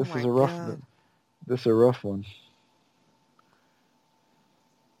mom. Oh This is a rough. God. This is a rough one.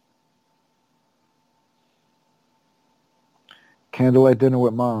 Candlelight dinner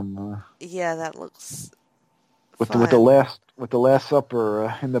with mom. Yeah, that looks. With the last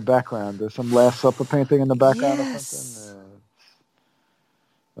supper in the background. There's some Last Supper painting in the background or something.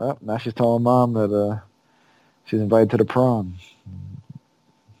 Well, now she's telling mom that she's invited to the prom.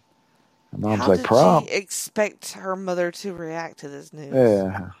 And mom's like, prom? How did she expect her mother to react to this news?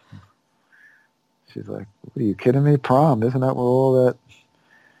 Yeah. She's like, what, are you kidding me? Prom? Isn't that where all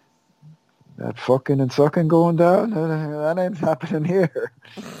that fucking and sucking going down? That ain't happening here.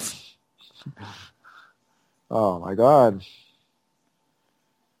 Oh, my God.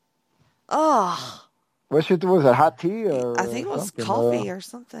 Oh. What was that, hot tea? Or I think it was something? coffee or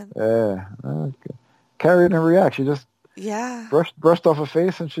something. Yeah. Carrie didn't react. She just brushed off her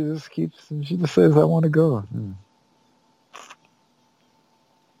face, and she just says, I want to go.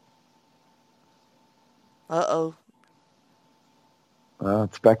 Uh-oh.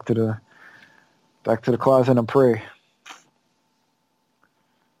 It's back to the closet and pray.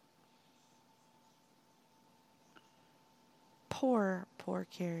 Poor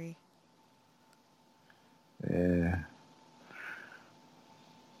Carrie. Yeah.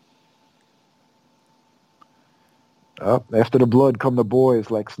 Oh, after the blood come the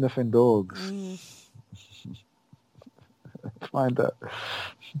boys like sniffing dogs. Find out.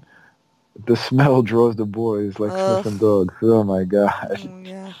 The smell draws the boys like sniffing dogs. Oh my God.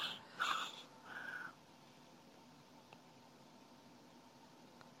 Yeah.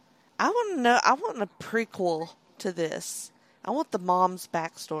 I want a prequel to this. I want the mom's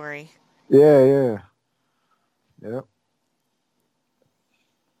backstory. Yeah. Yep.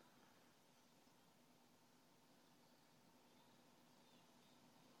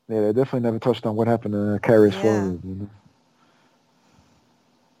 Yeah, they definitely never touched on what happened to Carrie's father. You know?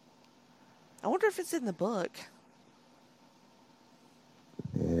 I wonder if it's in the book.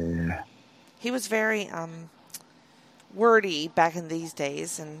 Yeah. He was very wordy back in these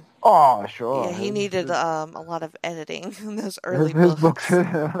days, and Oh, sure. yeah, he needed a lot of editing in those early His books. they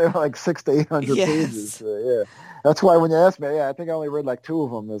were like 600 to 800 pages. Yes. Yeah, that's why when you asked me, I think I only read like 2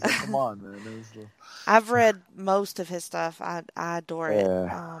 of them. I was like, come on, man. I've read most of his stuff. I adore it.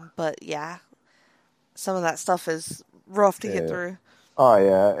 Yeah. But yeah, some of that stuff is rough to get Yeah. through. Oh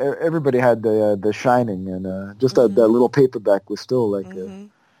yeah, everybody had the Shining, and just that little paperback was still like that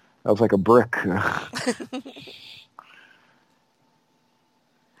was like a brick.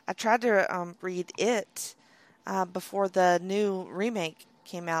 I tried to read it before the new remake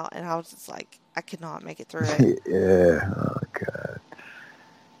came out, and I was just like, I could not make it through it. Yeah. Oh god.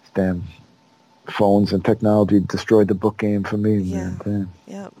 Damn. Phones and technology destroyed the book game for me, man. Damn.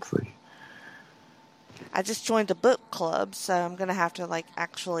 Yep. It's like, I just joined a book club, so I'm gonna have to like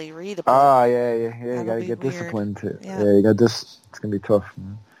actually read a book. oh yeah. You That'll gotta be get weird. disciplined. Yeah. Yeah, you got this. It's gonna be tough.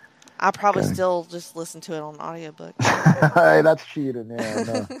 Man. I'll probably still just listen to it on audiobook. Hey, that's cheating.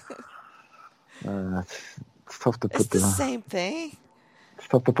 Yeah, no. It's tough to put It's the same thing. It's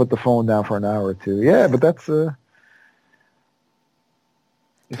tough to put the phone down for an hour or two. Yeah, but that's if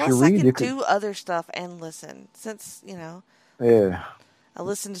Plus, you read, I can you could do other stuff and listen. Since Yeah. I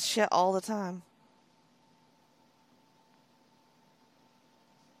listen to shit all the time.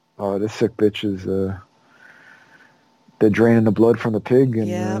 Oh, this sick bitch is they're draining the blood from the pig,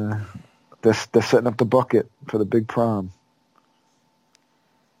 and they're setting up the bucket for the big prom.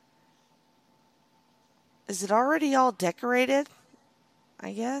 Is it already all decorated?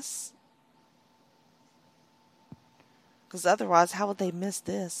 I guess. Because otherwise, how would they miss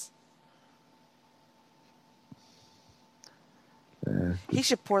this? He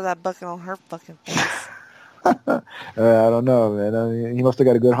should pour that bucket on her fucking face. I don't know, man. I mean, he must have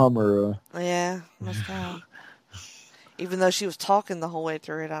got a good Hummer. Yeah, must have. Even though she was talking the whole way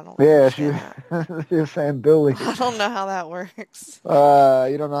through it, I don't Yeah, understand she was saying Billy. I don't know how that works. You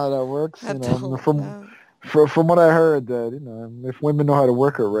don't know how that works? I don't know. From what I heard, that if women know how to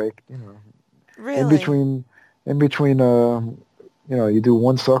work a rake, Really? in between, you do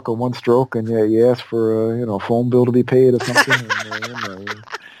one suck or one stroke, and you ask for a phone bill to be paid or something.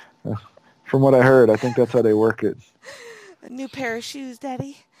 From what I heard, I think that's how they work it. A new pair of shoes,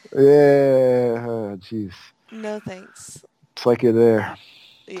 Daddy? Yeah, jeez. No thanks. It's like you're there.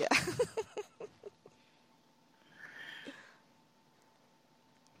 Yeah.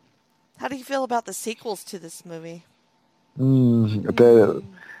 How do you feel about the sequels to this movie?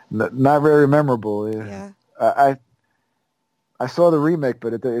 Not very memorable. Yeah. I saw the remake,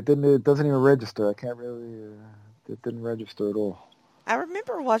 but it doesn't even register. I can't really. It didn't register at all. I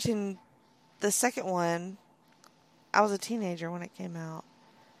remember watching the second one. I was a teenager when it came out.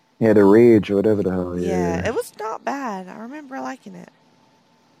 Yeah, The Rage or whatever the hell. Yeah, it was not bad. I remember liking it.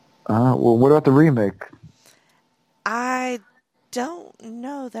 Well, what about the remake? I don't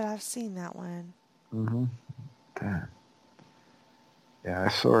know that I've seen that one. Mm-hmm. Damn. Yeah, I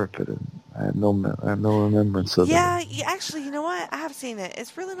saw it, but I have no remembrance of it. Yeah, actually, you know what? I have seen it.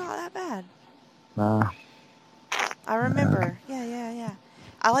 It's really not that bad. Nah. I remember. Yeah.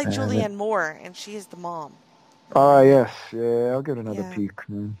 I like Julianne Moore, and she is the mom. Oh, yes. Yeah, I'll give it another Yeah. peek,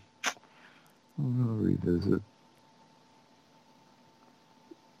 man. I'll revisit.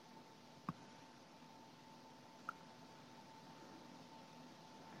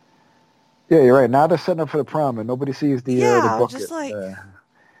 Yeah, you're right. Now they're setting up for the prom, and nobody sees the bucket. Just like...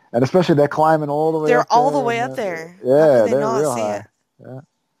 And especially they're climbing all the way up there. They're all the way up there. Yeah, How could they they're not real see high. it? Yeah.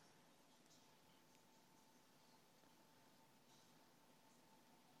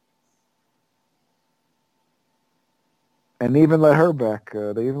 And they even let her back.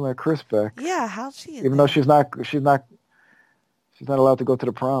 They even let Chris back. Yeah, how's she? Even though she's not allowed to go to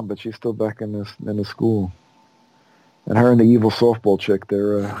the prom, but she's still back in the school. And her and the evil softball chick,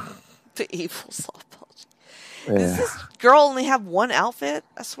 they're the evil softball chick. Yeah. Does this girl only have one outfit?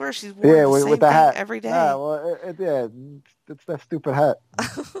 I swear she's wearing the same with the thing hat every day. Yeah, well, it's that stupid hat.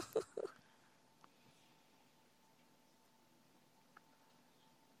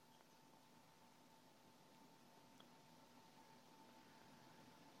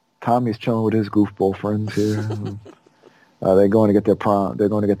 Tommy's chilling with his goofball friends here. They're going to get their prom. They're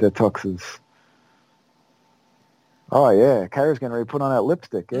going to get their tuxes. Oh, yeah. Carrie's getting ready to put on that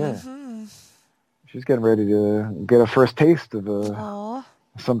lipstick, yeah. Mm-hmm. She's getting ready to get a first taste of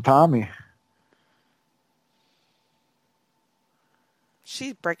some Tommy.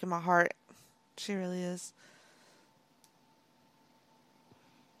 She's breaking my heart. She really is.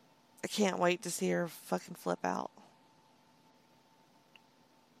 I can't wait to see her fucking flip out.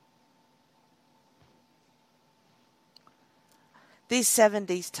 These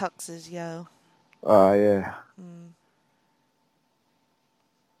 70s tuxes, yo. Oh, yeah.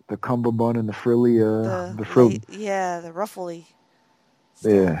 the cummerbund and the frilly, the ruffly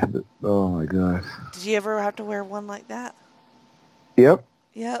stuff. Yeah. Oh my gosh. Did you ever have to wear one like that? Yep.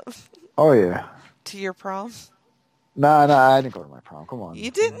 Yep. Oh yeah. To your prom? Nah, I didn't go to my prom. Come on. You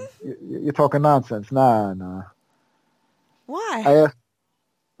didn't? You're talking nonsense. Nah. Why?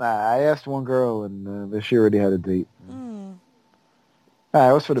 I asked one girl, and she already had a date. Mm.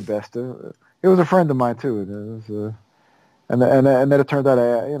 It was for the best. It was a friend of mine too. It was, and then it turned out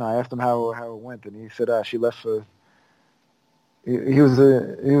I asked him how it went, and he said she left for. He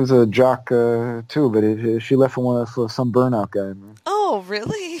was a jock too, but she left for some burnout guy, man. Oh,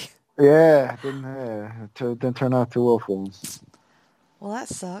 really? Yeah, didn't turn out too well for him. Well, that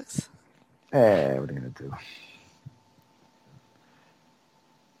sucks. What are you gonna do?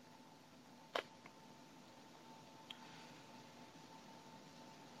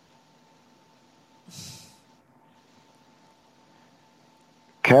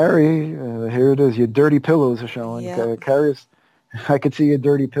 Carrie, here it is. Your dirty pillows are showing. Yep. Carrie's, I could see your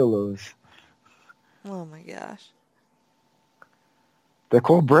dirty pillows. Oh my gosh. They're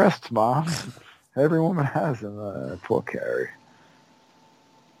called breasts, Mom. Every woman has them. Poor Carrie.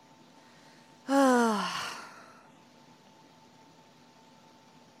 I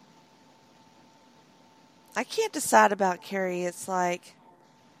can't decide about Carrie. It's like,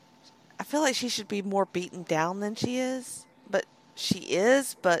 I feel like she should be more beaten down than she is. But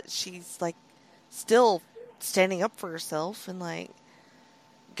she's like still standing up for herself and like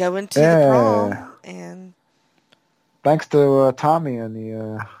going to the prom. And thanks to Tommy and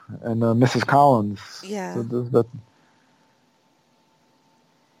Mrs. Collins. Yeah. So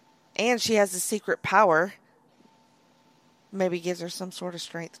and she has a secret power. Maybe gives her some sort of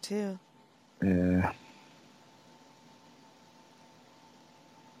strength too. Yeah.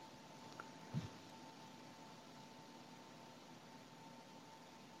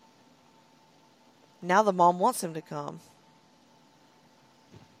 Now the mom wants him to come.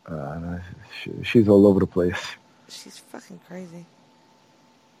 She's all over the place. She's fucking crazy.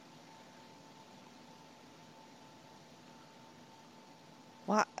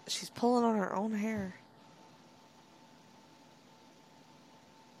 Why? She's pulling on her own hair.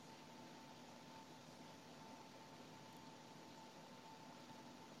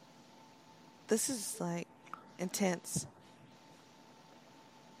 This is like intense.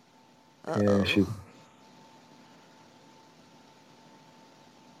 Uh-oh. Yeah, she.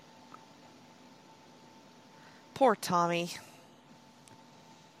 Poor Tommy.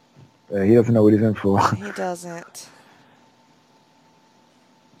 He doesn't know what he's in for. He doesn't.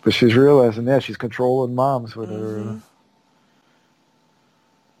 But she's realizing, she's controlling moms with her.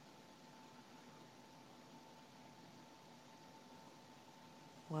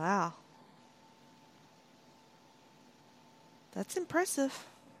 Wow. That's impressive.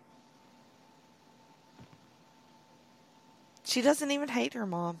 She doesn't even hate her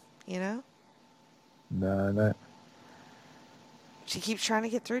mom, you know? No. She keeps trying to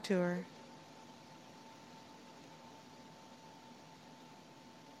get through to her.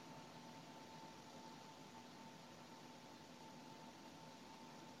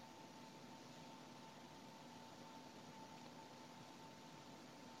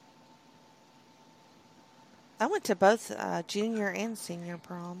 I went to both junior and senior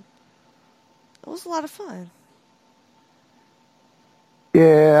prom. It was a lot of fun.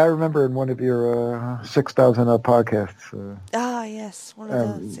 Yeah, I remember in one of your 6,000 podcasts. Yes, one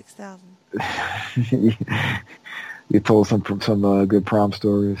of the 6,000. You told some good prom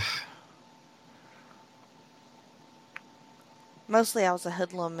stories. Mostly I was a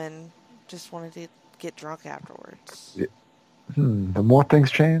hoodlum and just wanted to get drunk afterwards. The more things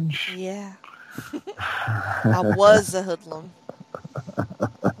change. Yeah. I was a hoodlum.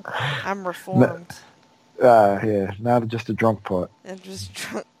 I'm reformed. Yeah, not just a drunk part. I'm just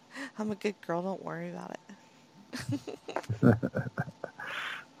drunk. I'm a good girl. Don't worry about it.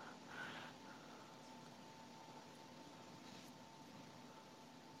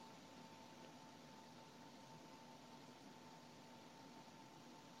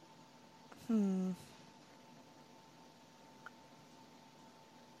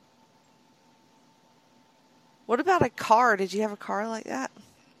 What about a car? Did you have a car like that?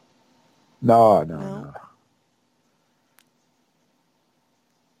 No.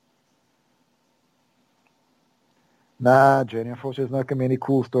 Nah, Jenny, unfortunately, there's not going to be any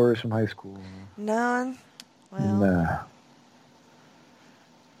cool stories from high school. None? Well. Nah.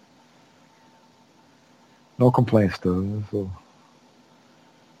 No complaints, though. So.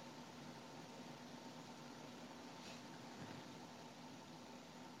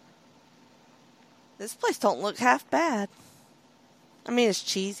 This place don't look half bad. I mean, it's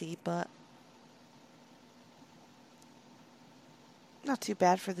cheesy, but not too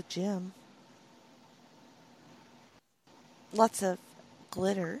bad for the gym. Lots of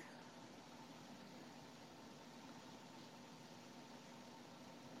glitter.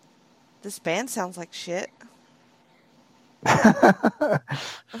 This band sounds like shit.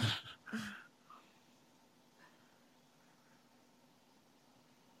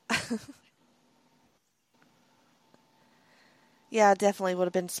 Yeah, I definitely would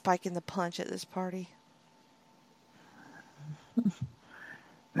have been spiking the punch at this party.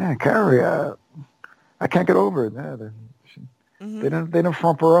 Man, Carrie, I can't get over it. Yeah, they didn't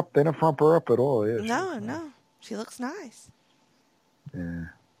frump her up. They didn't frump her up at all. Yeah, No. She looks nice. Yeah.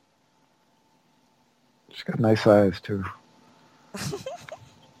 She's got nice eyes, too.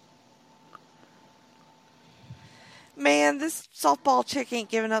 Man, this softball chick ain't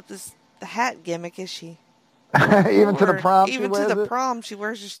giving up the hat gimmick, is she? Even to the prom, even to the prom, she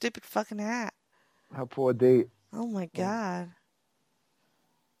wears her stupid fucking hat. Her poor date. Oh, my God.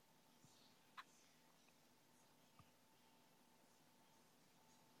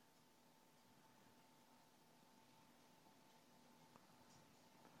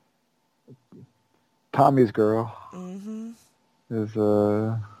 Tommy's girl is,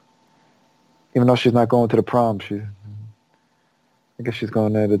 even though she's not going to the prom, I guess she's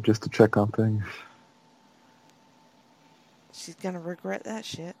going there just to check on things. She's going to regret that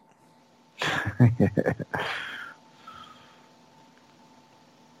shit. Yeah.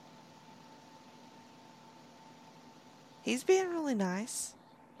 He's being really nice.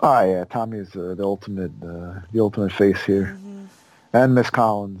 Oh, yeah, Tommy's the ultimate face here. And Miss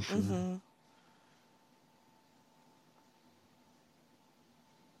Collins.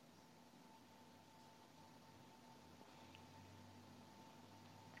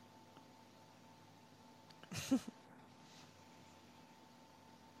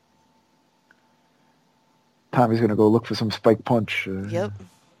 Tommy's going to go look for some spike punch. Yep.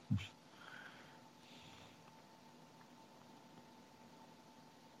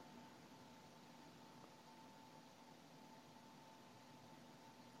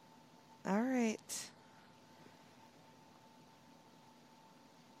 All right.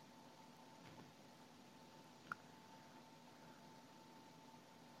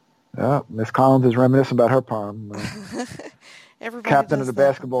 Yeah, Miss Collins is reminiscing about her prom. Captain of the that,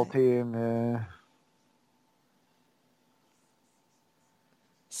 basketball team.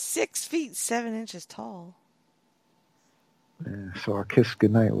 6'7" tall. Yeah, so our kiss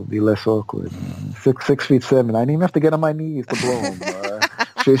goodnight will be less awkward. 6'7". I didn't even have to get on my knees to blow him.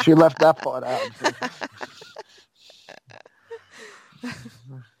 She left that part out.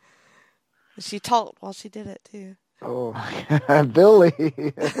 She talked while she did it too. Oh, Billy.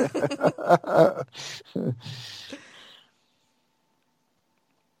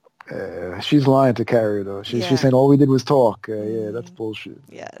 She's lying to Carrie, though. She's saying all we did was talk. Yeah, that's bullshit.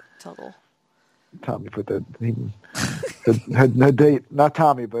 Yeah, total. Tommy put that. Her date, not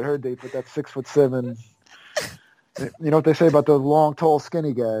Tommy, but her date put that 6'7". You know what they say about those long, tall,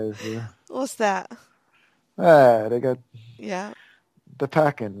 skinny guys? What's that? They got. Yeah. The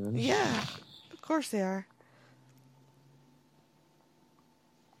packing. Yeah, of course they are.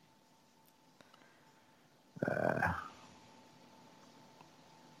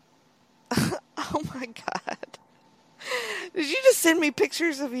 Oh my God. Did you just send me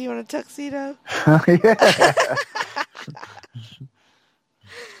pictures of you in a tuxedo? Yeah.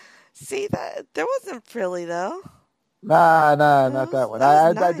 See that? There wasn't frilly though. Nah, not that one.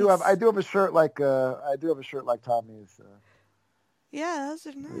 Nice. I do have a shirt like Tommy's. Yeah, those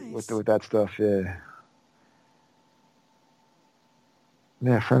are nice. With that stuff, yeah.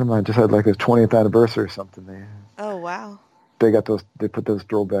 Yeah, a friend of mine just had like his 20th anniversary or something. Oh wow. They put those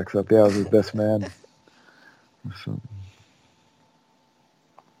throwbacks up. Yeah, I was his best man. So.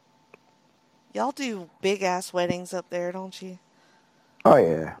 Y'all do big ass weddings up there, don't you? Oh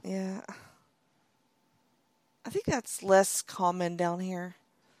yeah. Yeah. I think that's less common down here.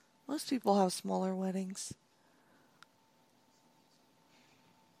 Most people have smaller weddings.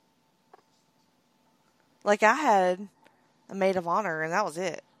 Like I had a maid of honor and that was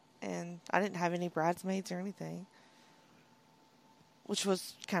it. And I didn't have any bridesmaids or anything. Which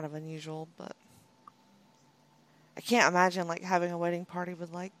was kind of unusual, but I can't imagine like having a wedding party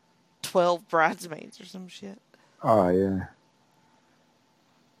with like 12 bridesmaids or some shit. Oh yeah.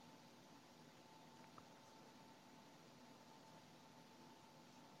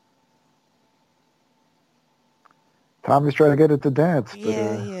 Tommy's trying to get it to dance. But,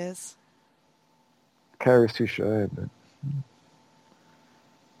 yeah, he is. Carrie's too shy, but.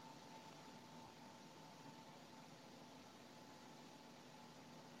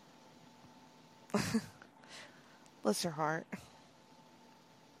 Bless her heart.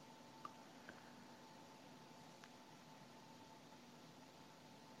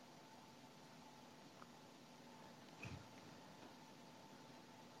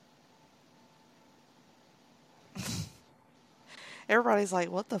 Everybody's like,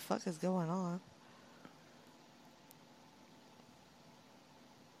 what the fuck is going on?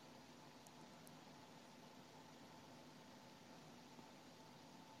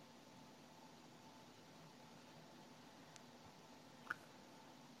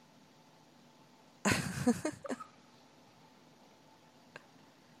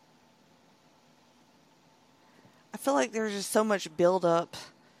 I feel like there's just so much build up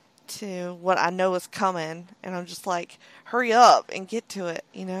to what I know is coming, and I'm just like, hurry up and get to it,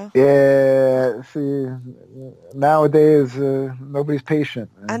 you know? Yeah, see, nowadays nobody's patient.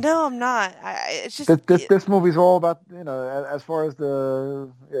 I Man. know I'm not. It's just This movie's all about, you know, as far as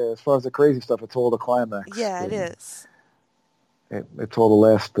the crazy stuff, it's all the climax. yeah, it is. It's all the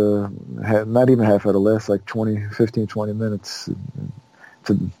last, not even half of the last, like 15, 20 minutes.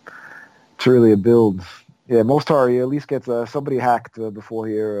 It's really a build. Yeah, most horror, you at least get somebody hacked before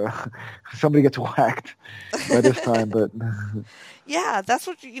here. Somebody gets whacked by this time, but... Yeah, that's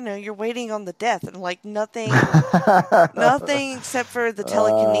what, you're waiting on the death, and like nothing except for the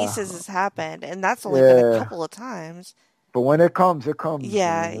telekinesis has happened, and that's only been a couple of times. But when it comes, it comes.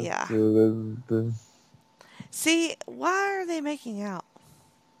 Yeah, yeah. See, why are they making out?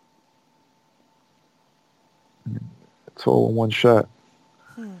 It's all in one shot.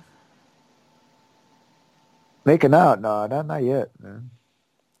 Making out? No, not yet, man.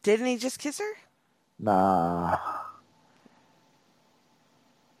 Didn't he just kiss her? Nah.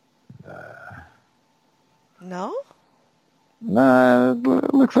 No? Nah,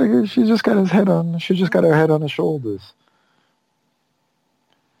 it looks like she just got her head on his shoulders.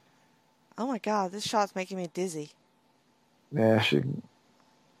 Oh my god, this shot's making me dizzy. Yeah,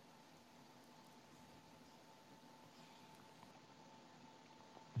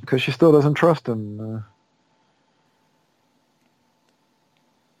 because she still doesn't trust him.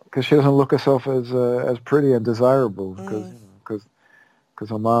 Because she doesn't look herself as pretty and desirable. Because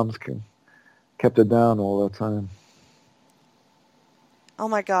her mom's kept her down all that time. Oh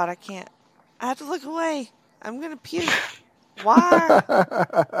my god, I can't. I have to look away. I'm gonna puke. Why?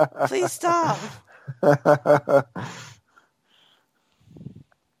 Please stop. Yeah,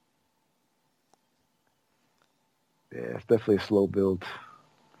 it's definitely a slow build.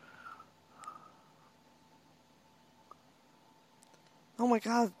 Oh my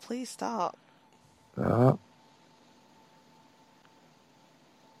god, please stop. Yeah,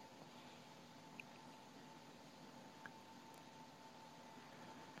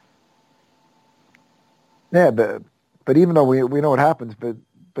 but even though we know what happens, but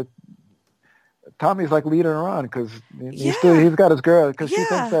Tommy's like leading her on because he's got his girl because she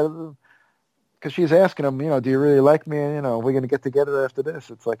thinks that because she's asking him, do you really like me? And we're gonna get together after this.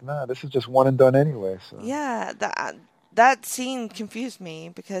 It's like, nah, this is just one and done anyway. So yeah, that scene confused me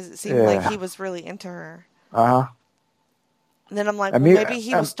because it seemed like he was really into her. And then I'm like, maybe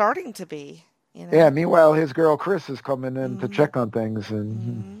he was starting to be. Yeah. Meanwhile, his girl Chris is coming in to check on things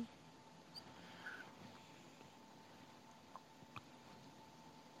and.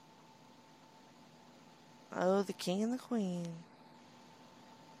 Oh, the king and the queen.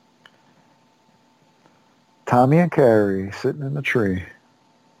 Tommy and Carrie sitting in the tree.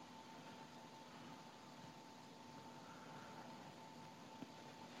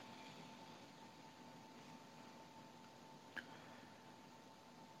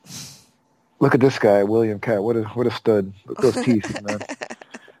 Look at this guy, William Cat. What a stud. Look at those teeth, man.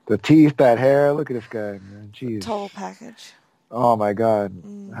 The teeth, that hair. Look at this guy, man. Jeez. Total package. Oh, my God.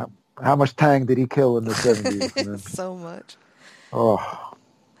 How much tang did he kill in the 70s, man? So much. Oh. I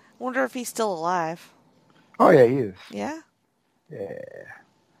wonder if he's still alive. Oh, yeah, he is. Yeah? Yeah.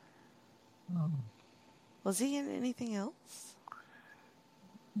 Was he in anything else?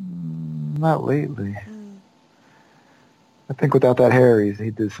 Not lately. I think without that hair, he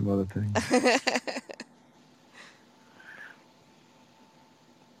did some other things.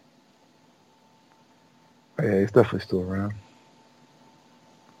 Oh, yeah, he's definitely still around.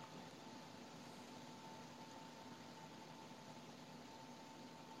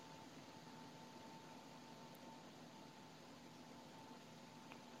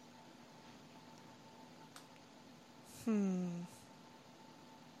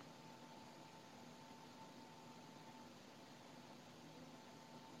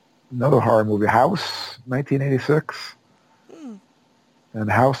 Another horror movie, House, 1986.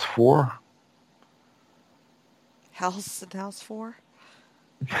 And House 4. House and House 4?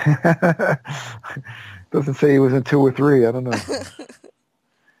 Doesn't say he was in 2 or 3. I don't know.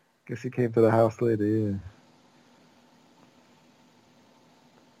 Guess he came to the house later, yeah.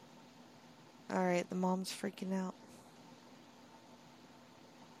 All right, the mom's freaking out.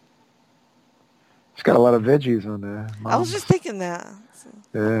 She's got a lot of veggies on there. I was just thinking that. It's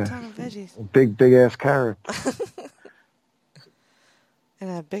a ton of veggies. Big ass carrot. And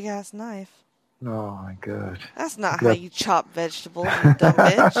a big ass knife. Oh my god. That's not how you chop vegetables, you dumb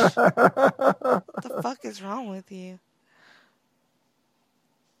bitch. What the fuck is wrong with you?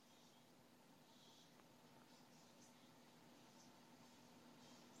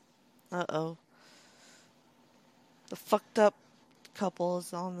 Uh-oh. The fucked up couple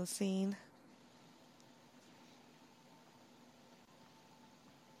is on the scene.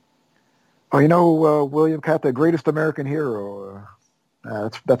 Oh, you know William Catt, the greatest American hero.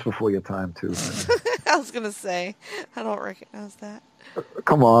 That's before your time too. I was gonna say, I don't recognize that.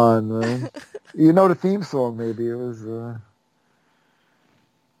 Come on, man. You know the theme song? Maybe it was.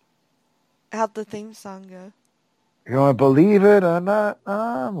 How'd the theme song go? You want to believe it or not?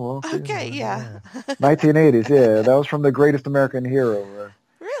 I'm walking. Okay, yeah. 1980s, yeah. That was from The Greatest American Hero.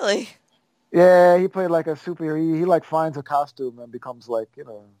 Really? Yeah, he played like a superhero. He like finds a costume and becomes like,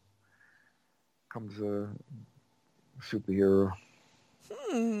 becomes a superhero.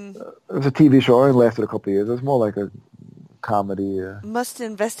 It was a TV show. It lasted a couple of years. It was more like a comedy. Must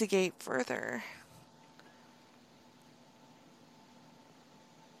investigate further.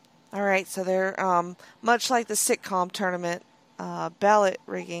 All right, so they're much like the sitcom tournament, ballot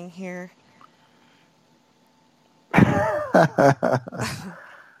rigging here.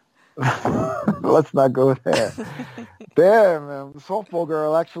 Let's not go there. Damn, man. The softball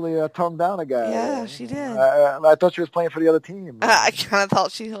girl actually tongued down a guy. Yeah, she did. I thought she was playing for the other team. I kind of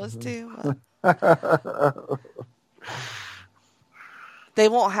thought she was too. They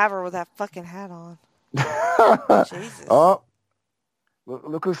won't have her with that fucking hat on. Jesus. Oh,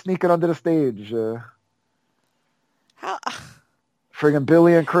 look who's sneaking under the stage. How? Friggin'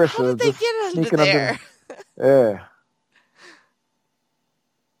 Billy and Chris. How did they get under there? Yeah.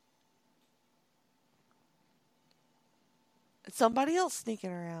 Somebody else sneaking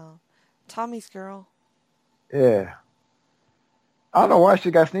around. Tommy's girl. Yeah. I don't know why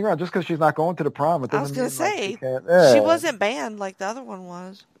she got sneaking around. Just because she's not going to the prom. I was going to say, she she wasn't banned like the other one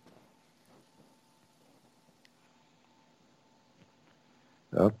was.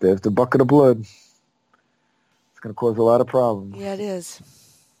 Oh, there's the bucket of blood. It's going to cause a lot of problems. Yeah, it is.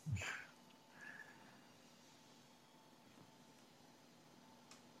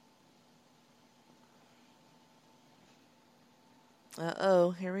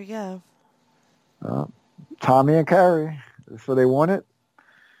 Uh-oh, here we go. Tommy and Carrie. So they won it?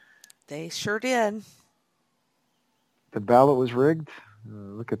 They sure did. The ballot was rigged?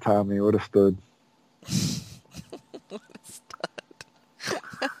 Look at Tommy. What a stud. What a stud.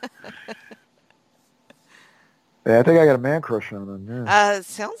 Yeah, I think I got a man crush on him. Yeah. It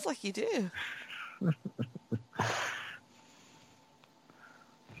sounds like you do.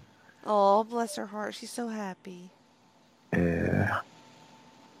 Oh, bless her heart. She's so happy. Yeah.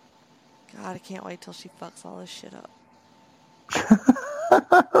 God, I can't wait till she fucks all this shit up.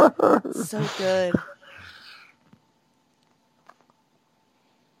 So good.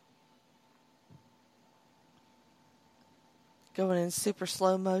 Going in super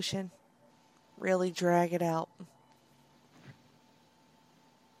slow motion. Really drag it out.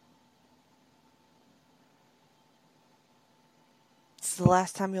 It's the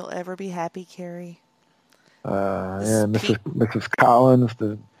last time you'll ever be happy, Carrie. Yeah, Mrs. Collins,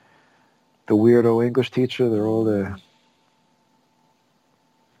 the weirdo English teacher, they're all there.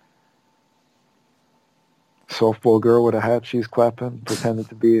 Softball girl with a hat, she's clapping, pretending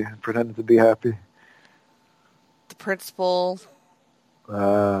to be happy. The principal.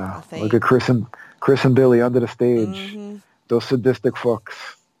 Look at Chris and Billy under the stage. Mm-hmm. Those sadistic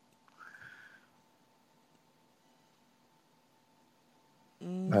fucks.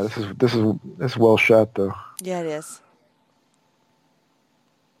 This is well shot though. Yeah, it is.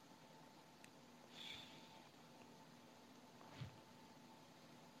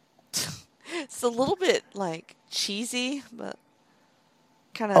 It's a little bit like cheesy, but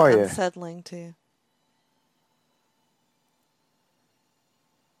kind of unsettling too.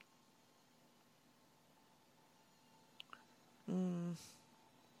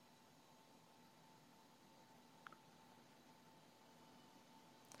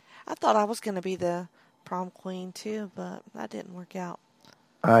 I thought I was going to be the prom queen too, but that didn't work out.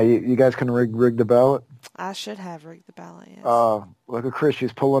 You guys can rig the ballot? I should have rigged the ballot, yes. Look at Chris.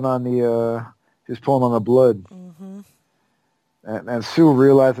 She's pulling on the blood. Mm-hmm. And Sue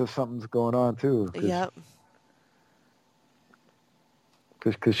realizes something's going on too, Yep.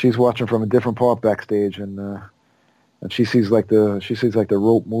 because she's watching from a different part backstage, and she sees like the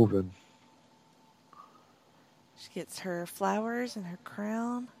rope moving. She gets her flowers and her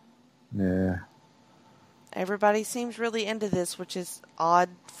crown. Yeah. Everybody seems really into this, which is odd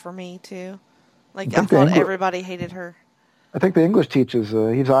for me too. Like, I I thought everybody hated her. I think the English teacher's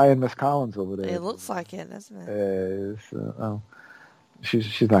he's eyeing Miss Collins over there. It looks like it, doesn't it?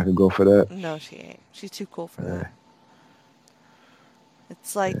 She's not gonna go for that. No, she ain't. She's too cool for that.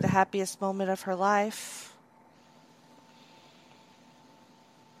 It's like the happiest moment of her life.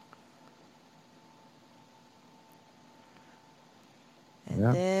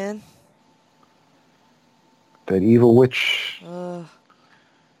 And then that evil witch.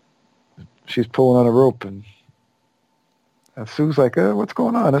 She's pulling on a rope, and Sue's like, "What's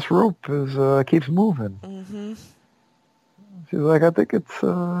going on? This rope is keeps moving." Mm-hmm. She's like, "I think it's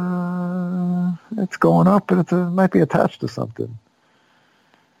going up, and it might be attached to something."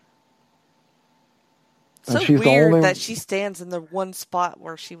 So she's weird that she stands in the one spot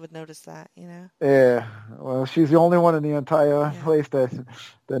where she would notice that, you know? Yeah. Well, she's the only one in the entire place that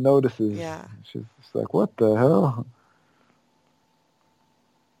notices. Yeah. She's just like, "What the hell?"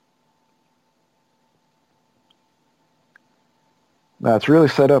 No, it's really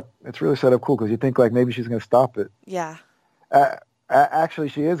set up. It's really set up cool, because you think like maybe she's going to stop it. Yeah. Actually,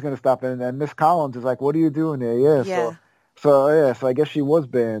 she is going to stop it, and Miss Collins is like, "What are you doing there?" Yeah. So I guess she was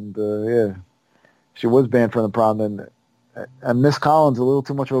banned. She was banned from the prom, and Miss Collins, a little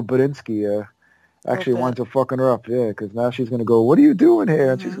too much of a Budinsky, actually winds up fucking her up. Yeah, because now she's going to go, "What are you doing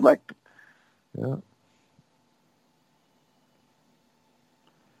here?" And she's like, "Yeah."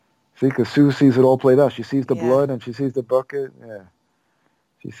 See, because Sue sees it all played out. She sees the blood and she sees the bucket. Yeah.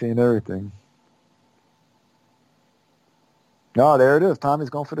 She's seeing everything. No, there it is. Tommy's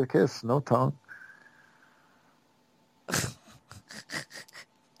going for the kiss. No tongue.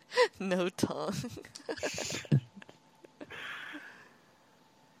 No tongue.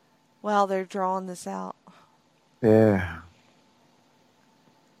 Wow, they're drawing this out. Yeah.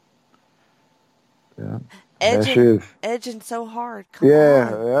 Yeah. Edging so hard. Come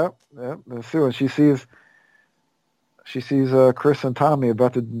on. Yep. And Sue, and she sees Chris and Tommy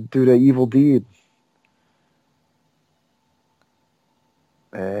about to do their evil deed.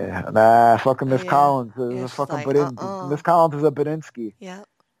 Fucking Miss Collins is a fucking like, Miss Collins is a Budinsky. Yep.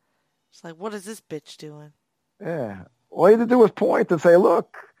 She's like, what is this bitch doing? Yeah. All you had to do was point and say,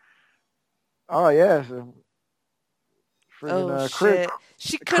 "Look." Oh, yeah. So, shit. Chris,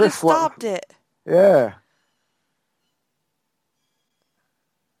 she could have stopped it. Yeah.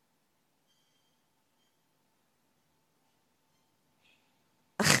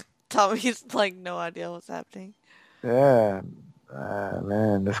 Tommy's like, no idea what's happening. Yeah.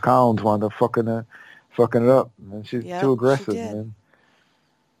 Man, Miss Collins wound up fucking it up. Man. She's too aggressive, man.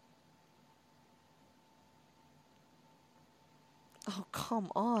 Oh,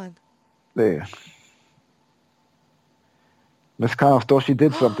 come on. Yeah. Miss Collins thought she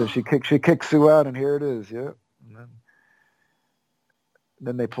did something. She kicked Sue out, and here it is. Yep. And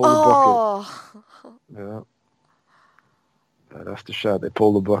then they pull the bucket. Yeah. That's the shot. They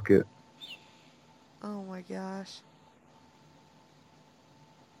pull the bucket. Oh my gosh.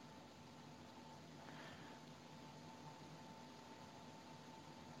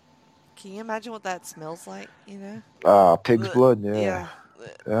 Can you imagine what that smells like, you know? Pig's blood, yeah.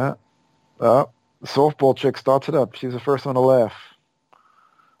 Yeah. The softball chick starts it up. She's the first one to laugh.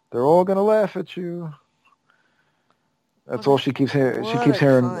 "They're all going to laugh at you." That's all she keeps hearing. She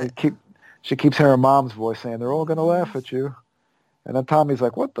keeps hearing Mom's voice saying, "They're all going to laugh at you." And then Tommy's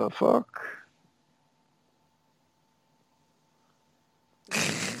like, "What the fuck?"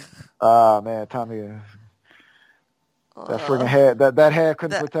 Man, Tommy, that friggin' hair, that hair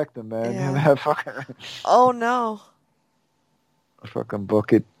couldn't protect him, man. Yeah. That fucking, oh no. Fucking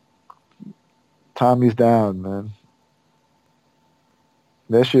bucket. Tommy's down, man.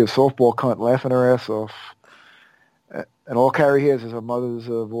 There she is, softball cunt, laughing her ass off. And all Carrie hears is her mother's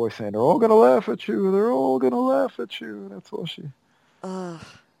voice saying, "They're all going to laugh at you. They're all going to laugh at you." That's all she... And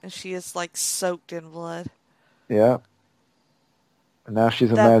she is, like, soaked in blood. Yeah. And now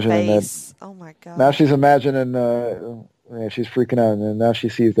she's imagining face. Oh, my God. Now she's imagining... she's freaking out. And now she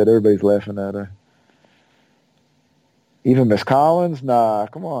sees that everybody's laughing at her. Even Miss Collins? Nah,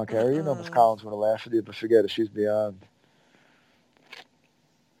 come on, Carrie. You know Miss Collins would have laughed at you, but forget it. She's beyond...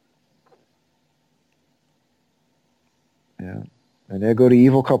 Yeah. And there go the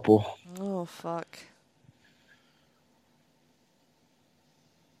evil couple. Oh, fuck.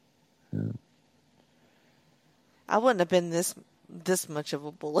 Yeah. I wouldn't have been this this much of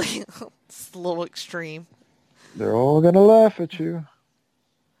a bully. It's a little extreme. They're all gonna laugh at you.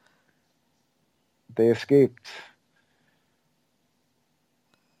 They escaped.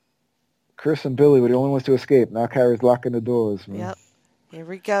 Chris and Billy were the only ones to escape. Now Carrie's locking the doors, man. Yep. Here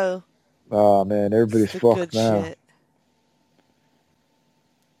we go. Oh, man, everybody's It's the fucked good now. shit.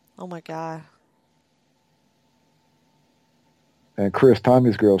 Oh, my God. And Chris,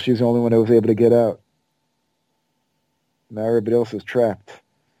 Tommy's girl, she's the only one that was able to get out. Now everybody else is trapped.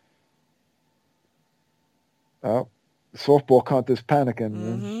 Oh, the softball cunt is panicking,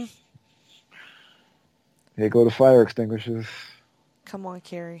 man. Here go the fire extinguishers. Come on,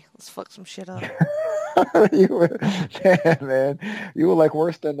 Carrie. Let's fuck some shit up. You were, damn, man. You were like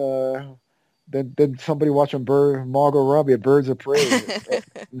worse than somebody watching Margot Robbie at Birds of Prey.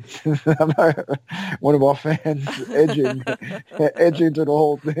 One of our fans edging to the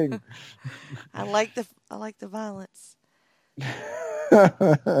whole thing. I like the violence.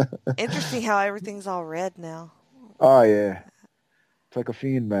 Interesting how everything's all red now. Oh yeah, it's like a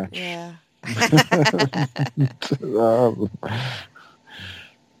fiend match. Yeah.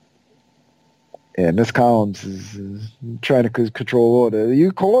 Yeah, Miss Collins is trying to control order.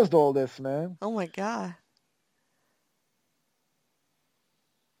 You caused all this, man. Oh my God.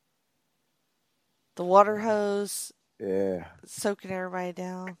 The water hose. Yeah. Soaking everybody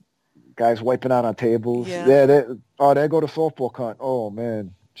down. Guys wiping out on tables. Yeah. There go the softball cunt. Oh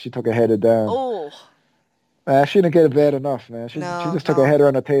man, she took a header down. Oh. She didn't get it bad enough, man. She just took a header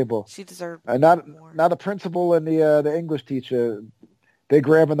on the table. She deserved more. Now the more. principal and the English teacher, they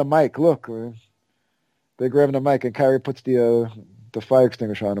grabbing the mic. Look, they're grabbing the mic, and Carrie puts the fire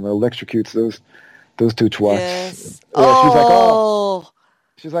extinguisher on him and electrocutes those two twats. Yes. Yeah,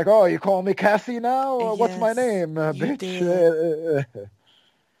 she's like, oh, you calling me Cassie now? What's my name, bitch? Did.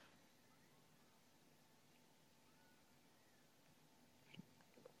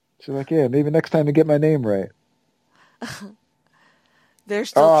 She's like, yeah, maybe next time you get my name right. They're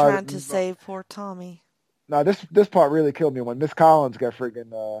still trying to save poor Tommy. No, this part really killed me when Miss Collins got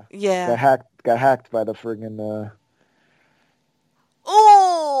friggin' got hacked by the friggin'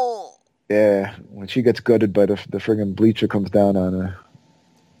 Oh yeah, when she gets gutted by the friggin' bleacher comes down on her,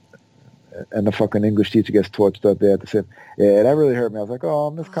 and the fucking English teacher gets torched up there at the same. Yeah, that really hurt me. I was like, oh,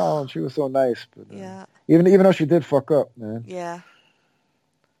 Miss Collins, she was so nice, but even though she did fuck up, man. Yeah.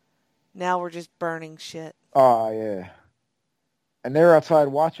 Now we're just burning shit. Oh yeah. And they're outside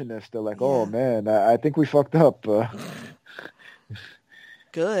watching this. They're like, oh, man, I think we fucked up.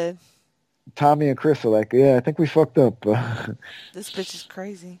 Good. Tommy and Chris are like, yeah, I think we fucked up. This bitch is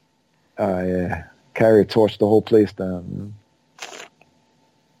crazy. Oh, yeah. Carrie torched the whole place down.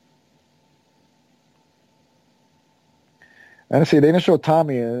 And see, they didn't show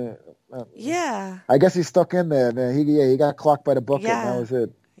Tommy. Yeah. I guess he's stuck in there, man. He got clocked by the bucket. Yeah. And that was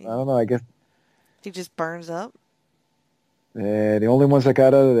it. I don't know. I guess He just burns up. Yeah, the only ones that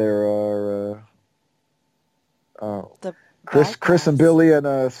got out of there are The Chris and Billy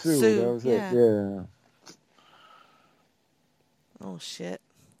and Sue. Sue. That was it. Yeah. Oh shit.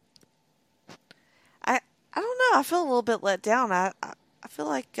 I don't know. I feel a little bit let down. I feel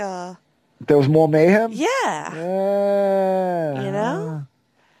like There was more mayhem. yeah. Yeah. You know.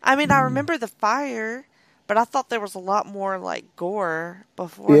 I mean, I remember the fire, but I thought there was a lot more like gore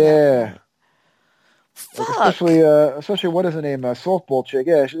before. Yeah. Fuck. Especially what is her name? Softball chick.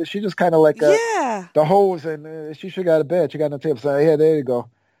 Yeah, she just kind of like the hose, and she should got out of bed. She got on the table. So yeah, there you go.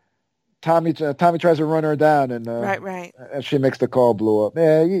 Tommy tries to run her down, and right, and she makes the car blow up.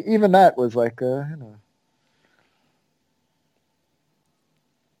 Yeah, even that was like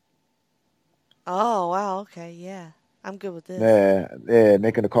Oh wow. Okay. Yeah. I'm good with this. Yeah,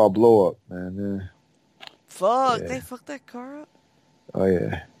 making the car blow up, man. Fuck. Yeah. They fucked that car up. Oh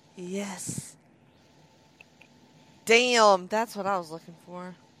yeah. Yes. Damn, that's what I was looking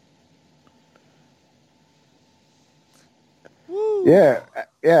for. Woo. Yeah.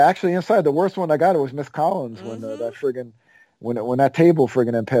 Actually, inside the worst one I got was Miss Collins when that friggin' when that table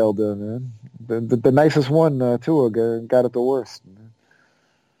friggin' impaled her, man. The nicest one to her got it the worst. Man.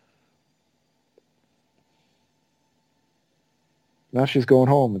 Now she's going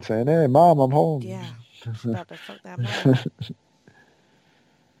home and saying, "Hey, Mom, I'm home." Yeah. About to fuck that mom.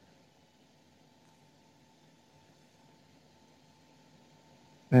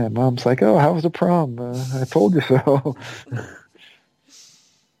 Man, Mom's like, "Oh, how was the prom? I told you so."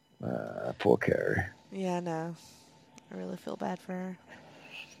 Poor Carrie. Yeah, I know. I really feel bad for her.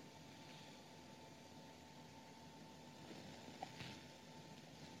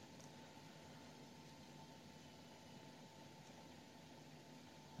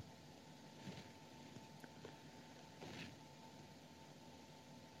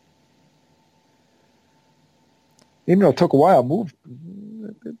 Even though it took a while,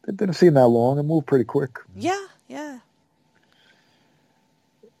 it didn't seem that long. It moved pretty quick. Yeah, yeah.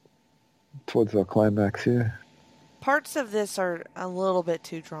 Towards the climax, yeah. Parts of this are a little bit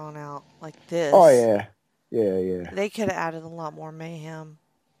too drawn out, like this. Oh, yeah. Yeah. They could have added a lot more mayhem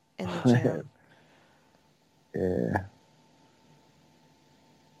in the gym. Yeah.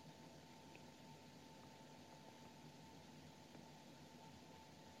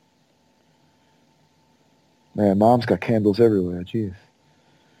 Man, Mom's got candles everywhere. Jeez.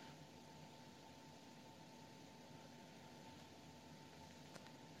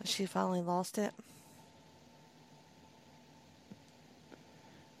 She finally lost it.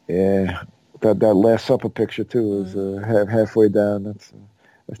 Yeah. That Last Supper picture too is halfway down.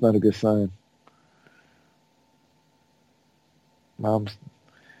 That's not a good sign. Mom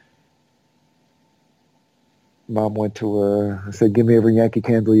went to said, "Give me every Yankee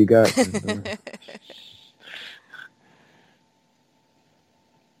candle you got." And,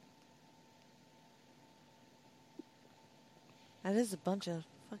 That is a bunch of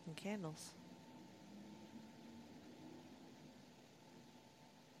fucking candles.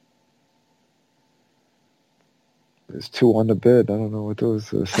 There's two on the bed. I don't know what those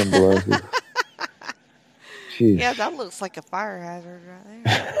symbolize. Jeez. Yeah, that looks like a fire hazard right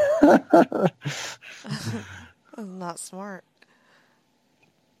there. That's not smart.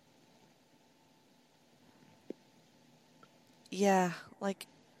 Yeah, like,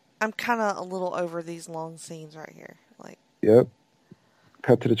 I'm kind of a little over these long scenes right here. Like, Yep.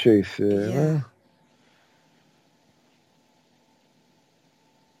 Cut to the chase. Yeah. Yeah.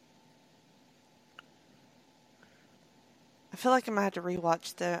 I feel like I might have to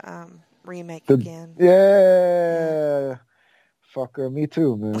rewatch the remake again. Yeah. Fucker, me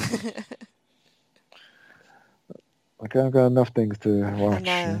too, man. Like, I've got enough things to watch.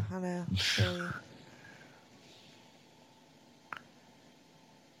 I know. Really.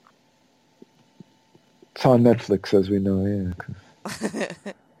 It's on Netflix, as we know, yeah.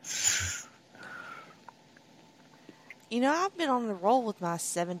 You know, I've been on a roll with my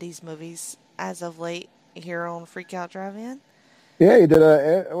 70s movies as of late here on Freak Out Drive-In. Yeah, you did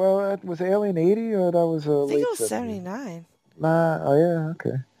was Alien 80 or that was I think late it was 70s? 79. Nah, oh yeah,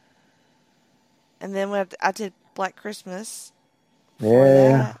 okay. And then I did Black Christmas.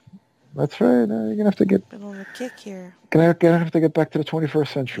 Yeah, that's right. You're gonna have to get. Been on a kick here. Gonna have to get back to the 21st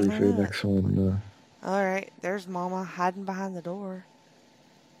century for your next one. All right, there's Mama hiding behind the door.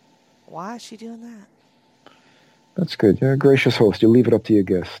 Why is she doing that? That's good. You're a gracious host. You leave it up to your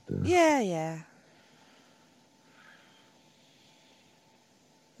guest. Yeah.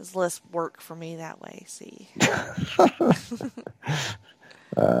 There's less work for me that way, see.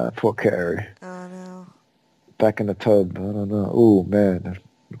 Poor Carrie. I know. Back in the tub. I don't know. Oh, man. It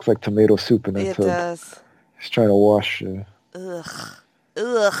looks like tomato soup in that tub. It does. He's trying to wash. Ugh.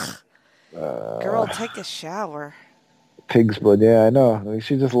 Girl, take a shower. Pig's blood. Yeah, I know.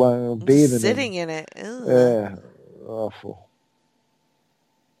 She's just lying, bathing. Sitting in it. Ugh. Yeah. Awful.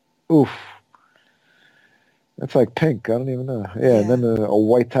 Oof. That's like pink. I don't even know. Yeah. And then a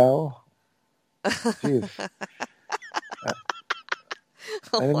white towel. Jeez.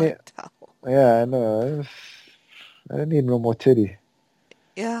 Towel. Yeah, I know. I didn't need no more titty.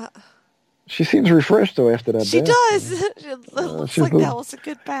 Yeah. She seems refreshed, though, after that She bath. does. It looks like that was a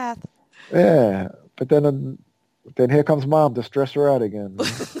good bath. Yeah. But then here comes Mom to stress her out again.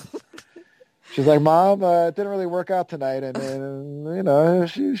 She's like, "Mom, it didn't really work out tonight." And you know,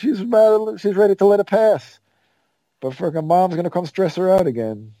 she's ready to let it pass. But freaking Mom's going to come stress her out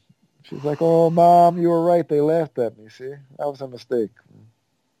again. She's like, "Oh, Mom, you were right. They laughed at me. See? That was a mistake."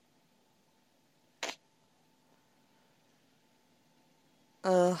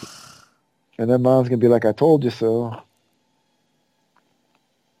 Ugh. And then Mom's going to be like, "I told you so."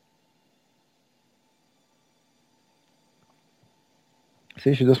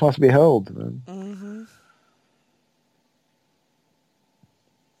 See, she just wants to be held, man. Mm-hmm.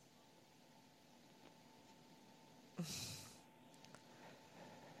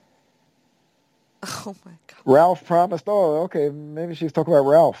 Oh my God. Ralph promised. Oh, okay. Maybe she's talking about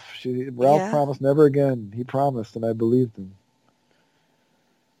Ralph. Ralph promised never again. He promised, and I believed him.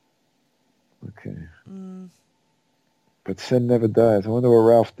 Okay. But sin never dies. I wonder what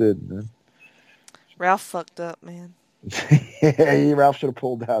Ralph did, man. Ralph fucked up, man. Yeah, Ralph should have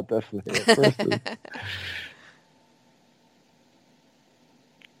pulled out, definitely. At first.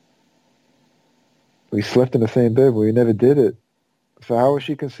 We slept in the same bed, but we never did it. So how was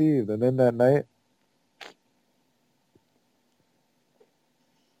she conceived? And then that night,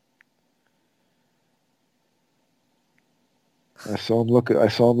 I saw him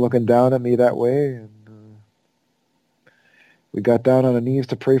looking down at me that way, and We got down on our knees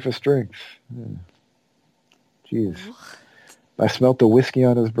to pray for strength. Yeah. Jeez. I smelt the whiskey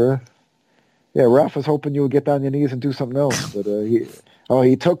on his breath. Yeah, Ralph was hoping you would get down your knees and do something else, but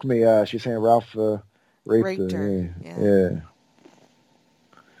he took me. She's saying Ralph raped her. Yeah.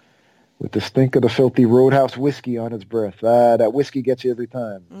 With the stink of the filthy roadhouse whiskey on his breath. That whiskey gets you every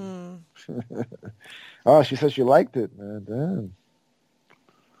time. Oh, she said she liked it, man. Damn.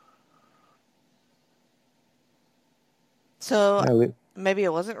 So maybe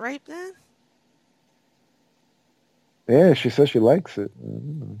it wasn't rape then? Yeah, she says she likes it.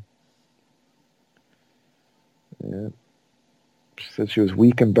 Yeah. She said she was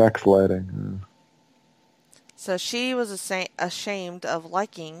weak and backsliding. So she was ashamed of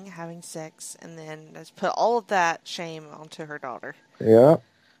liking having sex and then has put all of that shame onto her daughter. Yeah.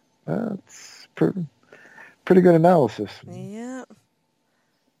 That's pretty good analysis. Yeah.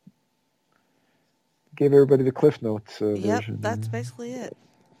 Gave everybody the Cliff Notes Yep, version. that's basically it.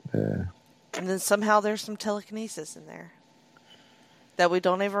 Yeah. And then somehow there's some telekinesis in there that we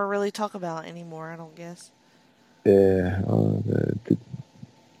don't ever really talk about anymore, I don't guess. Yeah.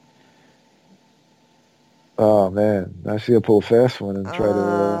 Oh man, I see her pull a fast one and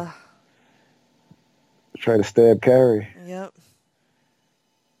try to stab Carrie. Yep.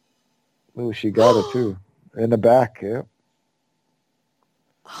 Ooh, she got it too. In the back, yep.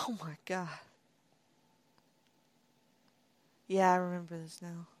 Oh my God. Yeah, I remember this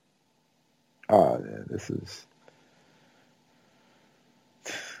now. Oh, yeah, this is...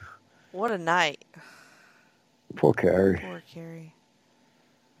 What a night. Poor Carrie. Poor Carrie.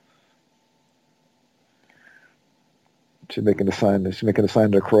 She's making a sign to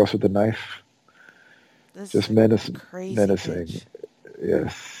the cross with the knife. This Just menacing. Bitch.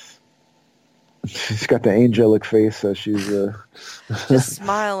 Yes. She's got the angelic face as she's... just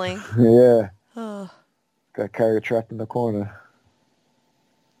smiling. Yeah. Got Carrie trapped in the corner.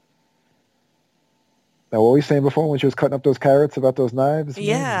 Now, what were we saying before when she was cutting up those carrots about those knives?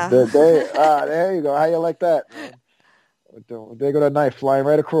 Yeah. There you go. How you like that? There go that knife flying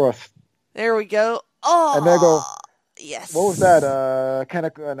right across. There we go. Oh. And there go. Yes. What was that? Kind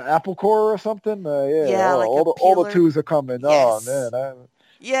of an apple core or something? Yeah. Yeah, like all the twos are coming. Yes. Oh man.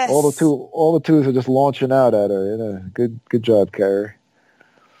 Yes. All the twos are just launching out at her. You know. Good job, Carrie.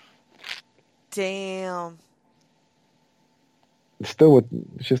 Damn.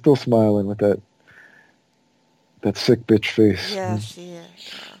 She's still smiling with that sick bitch face. Yeah, she is.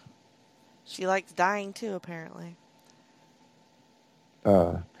 She likes dying too, apparently.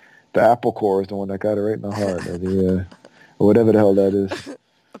 The apple core is the one that got her right in the heart. Or whatever the hell that is.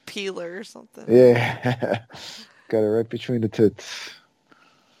 A peeler or something. Yeah. Got her right between the tits.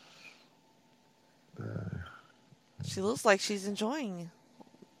 She looks like she's enjoying.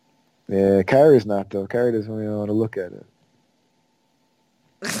 Yeah, Carrie's not, though. Carrie doesn't even want to look at it.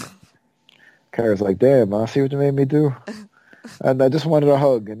 Carrie's like, damn, I see what you made me do. And I just wanted a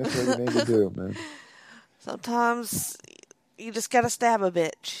hug, and that's what you made me do, man. Sometimes you just gotta stab a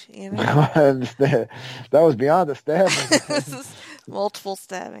bitch, you know? That was beyond a stabbing. Multiple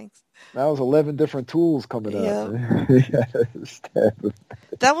stabbings. That was 11 different tools coming out. Stab.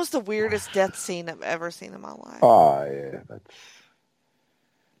 That was the weirdest death scene I've ever seen in my life. Oh, yeah.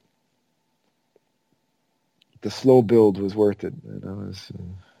 The slow build was worth it.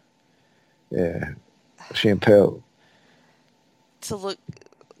 Yeah. She impaled. To look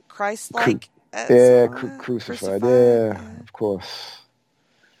Christ-like? Crucified. Yeah, of course.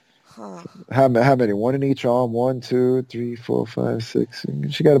 Huh. How many? One in each arm? 1, 2, 3, 4, 5, 6.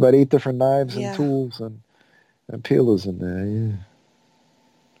 She got about 8 different knives and tools and peelers in there, yeah.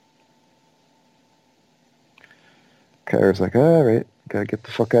 Carrie's like, all right, gotta get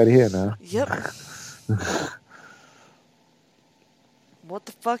the fuck out of here now. Yep. What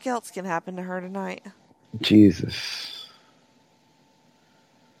the fuck else can happen to her tonight? Jesus.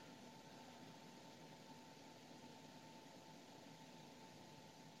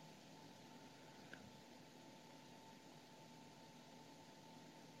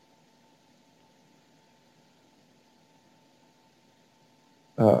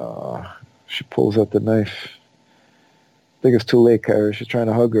 She pulls out the knife. I think it's too late, Carrie. She's trying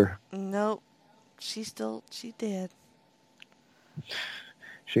to hug her. Nope. She did.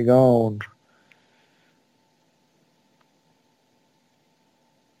 She gone.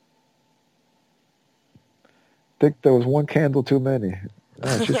 I think there was one candle too many.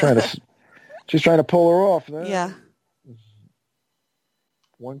 She's trying to pull her off, man. Yeah.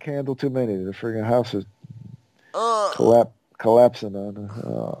 One candle too many. The friggin' house is collapsing on her.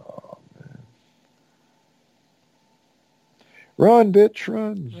 Oh, man. Run, bitch,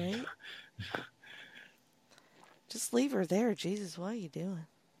 run. Right? Just leave her there. Jesus, what are you doing?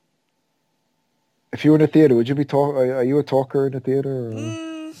 If you were in a theater, would you be are you a talker in the theater? Or?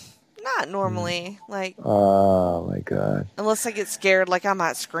 Not normally. Like, oh my God! unless I get scared, like I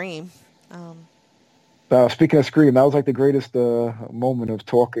might scream. Speaking of scream, that was like the greatest moment of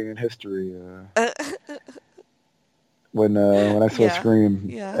talking in history. When I saw Scream,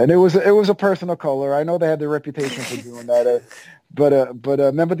 and it was a person of color. I know they had the reputation for doing that, but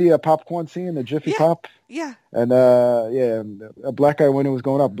remember the popcorn scene, the Jiffy Pop? Yeah. And a black guy, when it was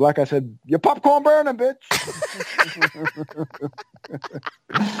going up, black guy said, "Your popcorn burning, bitch."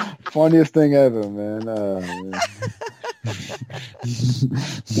 Funniest thing ever, man.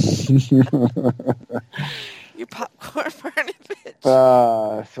 Your popcorn burning,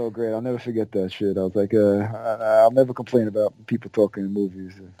 bitch. So great. I'll never forget that shit. I was like, I'll never complain about people talking in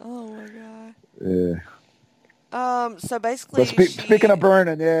movies. Oh my God. Yeah. So basically, speaking of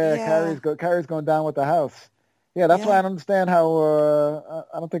burning, Carrie's going down with the house. Yeah, that's why I don't understand how.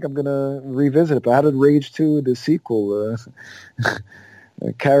 I don't think I'm gonna revisit it. But how did Rage 2, the sequel?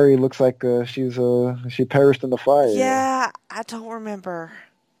 Carrie looks like she perished in the fire. Yeah, I don't remember.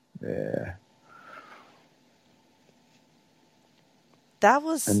 Yeah. That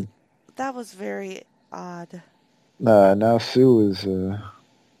was very odd. Now Sue is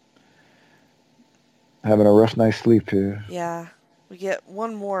having a rough night's sleep here. Yeah. We get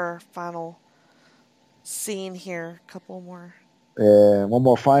one more final scene here. A couple more. Yeah, one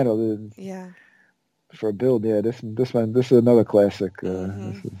more final. Yeah. For a build, yeah. This is another classic.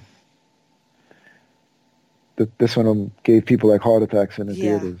 This one gave people like heart attacks in the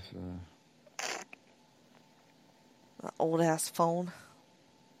theaters. Old ass phone.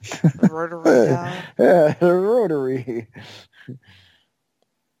 The rotary dial. Yeah, the rotary.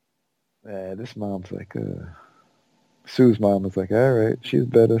 Yeah, this mom's like, Sue's mom is like, all right, she's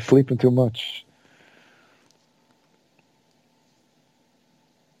better, sleeping too much.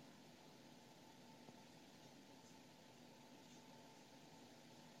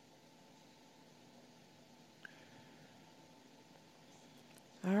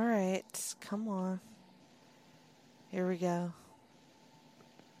 All right, come on. Here we go.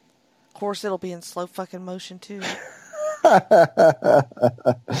 Of course, it'll be in slow fucking motion too.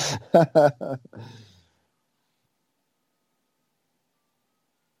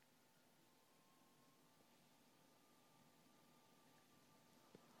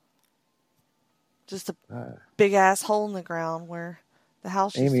 Just a big ass hole in the ground where the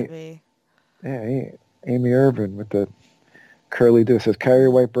house used to be. Yeah, Amy Irvin with the curly do says, "Carrie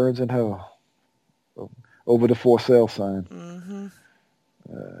White burns in hell." Over the for sale sign. Mm-hmm.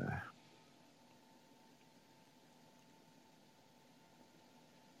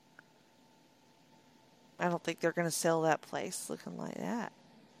 I don't think they're going to sell that place looking like that.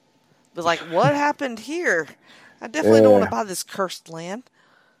 But like, what happened here? I definitely don't want to buy this cursed land.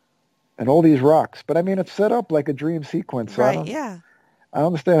 And all these rocks. But I mean, it's set up like a dream sequence. So right, yeah. I don't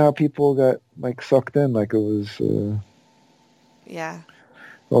understand how people got like sucked in like it was... yeah.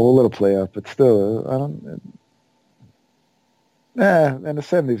 Well, a little play out, but still, I don't... in the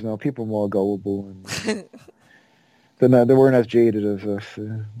 70s, no, people were more gullible. And, they weren't as jaded as us.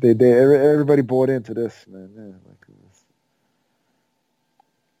 Everybody bought into this, man. Yeah, like it was...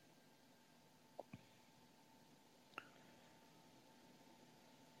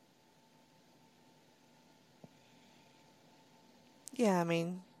 Yeah, I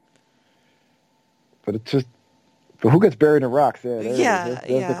mean... But it's just... But who gets buried in rocks? Yeah,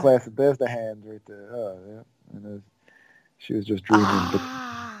 there's the classic. There's the hand right there. Oh, yeah. And she was just dreaming.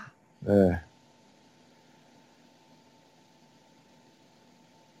 But,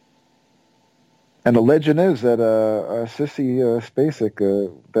 and the legend is that Sissy Spacek,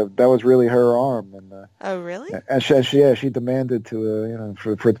 that was really her arm. And oh, really? And she demanded to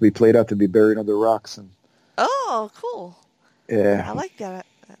for it to be played out to be buried under rocks. And oh, cool. Yeah, I like that.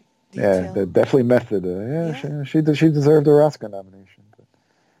 Yeah, definitely method. She deserved her Oscar nomination.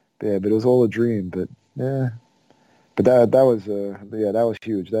 But it was all a dream. But that was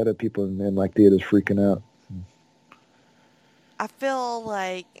huge. That had people in like theaters freaking out. I feel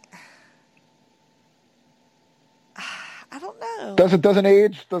like I don't know. Doesn't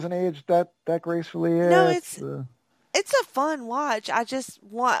age that gracefully. Yeah, no, it's a fun watch. I just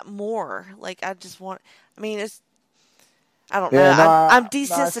want more. Like I don't know. I'm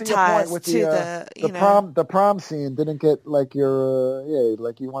desensitized to the prom scene. Didn't get like your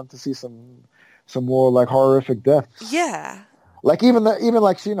like you want to see some more like horrific deaths. Yeah. Like even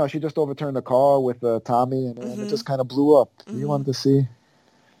like she just overturned the car with Tommy and it just kind of blew up. Mm-hmm. You wanted to see.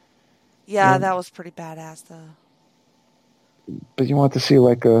 Yeah, that was pretty badass though. But you want to see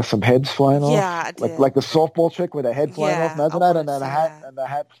like some heads flying off? Yeah, I did. Like the softball chick with a head flying off. Yeah, Imagine I that, wanted and then to a see hat, that. and the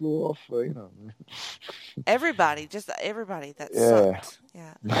hat flew off. You know. Everybody that Yeah. sucked.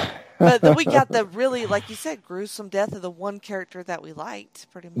 Yeah. But then we got the really, like you said, gruesome death of the one character that we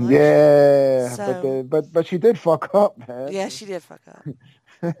liked, pretty much. Yeah, So, but she did fuck up, man. yeah, she did fuck up.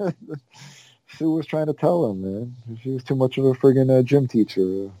 Sue was trying to tell him, man. She was too much of a friggin' gym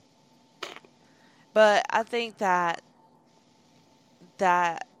teacher. But I think that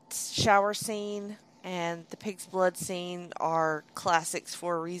shower scene and the pig's blood scene are classics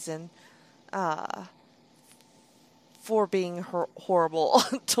for a reason. For being horrible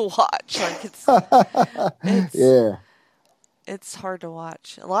to watch, like it's Yeah. It's hard to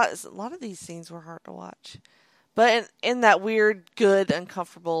watch. A lot of these scenes were hard to watch, but in that weird, good,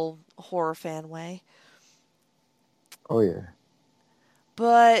 uncomfortable horror fan way. Oh yeah.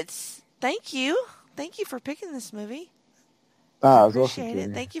 But thank you for picking this movie. I appreciate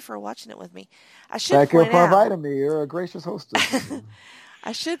it. Thank you for watching it with me. I should Thank you point for out. inviting me. You're a gracious hostess.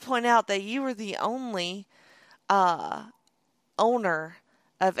 I should point out that you were the only owner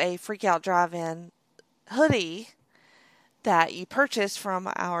of a Freak Out Drive-In hoodie that you purchased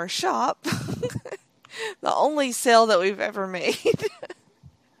from our shop. The only sale that we've ever made.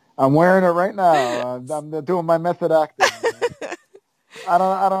 I'm wearing it right now. I'm doing my method acting. I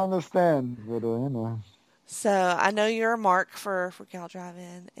don't understand, but you know. So I know you're a mark for Freak Out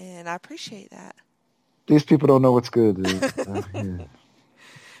Drive-In, and I appreciate that. These people don't know what's good. Yeah.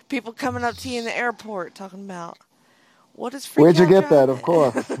 People coming up to you in the airport talking about, what is Freak Where'd you Out get that? Drive-In? Of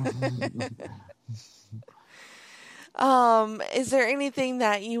course. Is there anything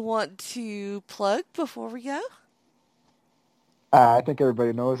that you want to plug before we go? I think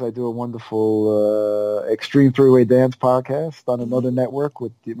everybody knows I do a wonderful Extreme Three-Way Dance podcast on another network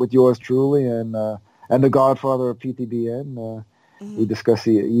with yours truly and the Godfather of PTBN. We discuss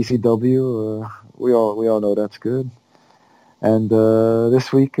the ECW. We all know that's good. And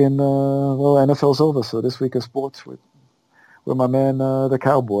this week in NFL's over, so this week in sports with my man the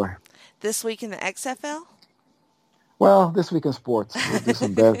Cowboy. This week in the XFL? Well, this week in sports, we'll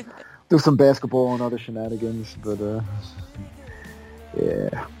do some basketball and other shenanigans, but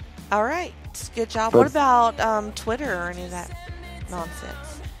yeah. All right, good job. What about Twitter or any of that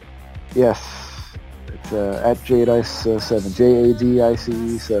nonsense? Yes, it's at Jadice7,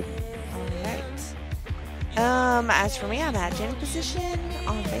 JADICE7. All right. As for me, I'm at Jenny Position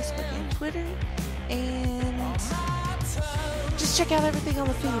on Facebook and Twitter, and just check out everything on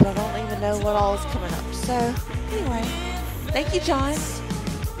the feed. I don't even know what all is coming up. So, anyway, thank you, John.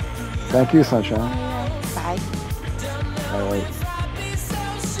 Thank you, Sunshine. Bye. All right.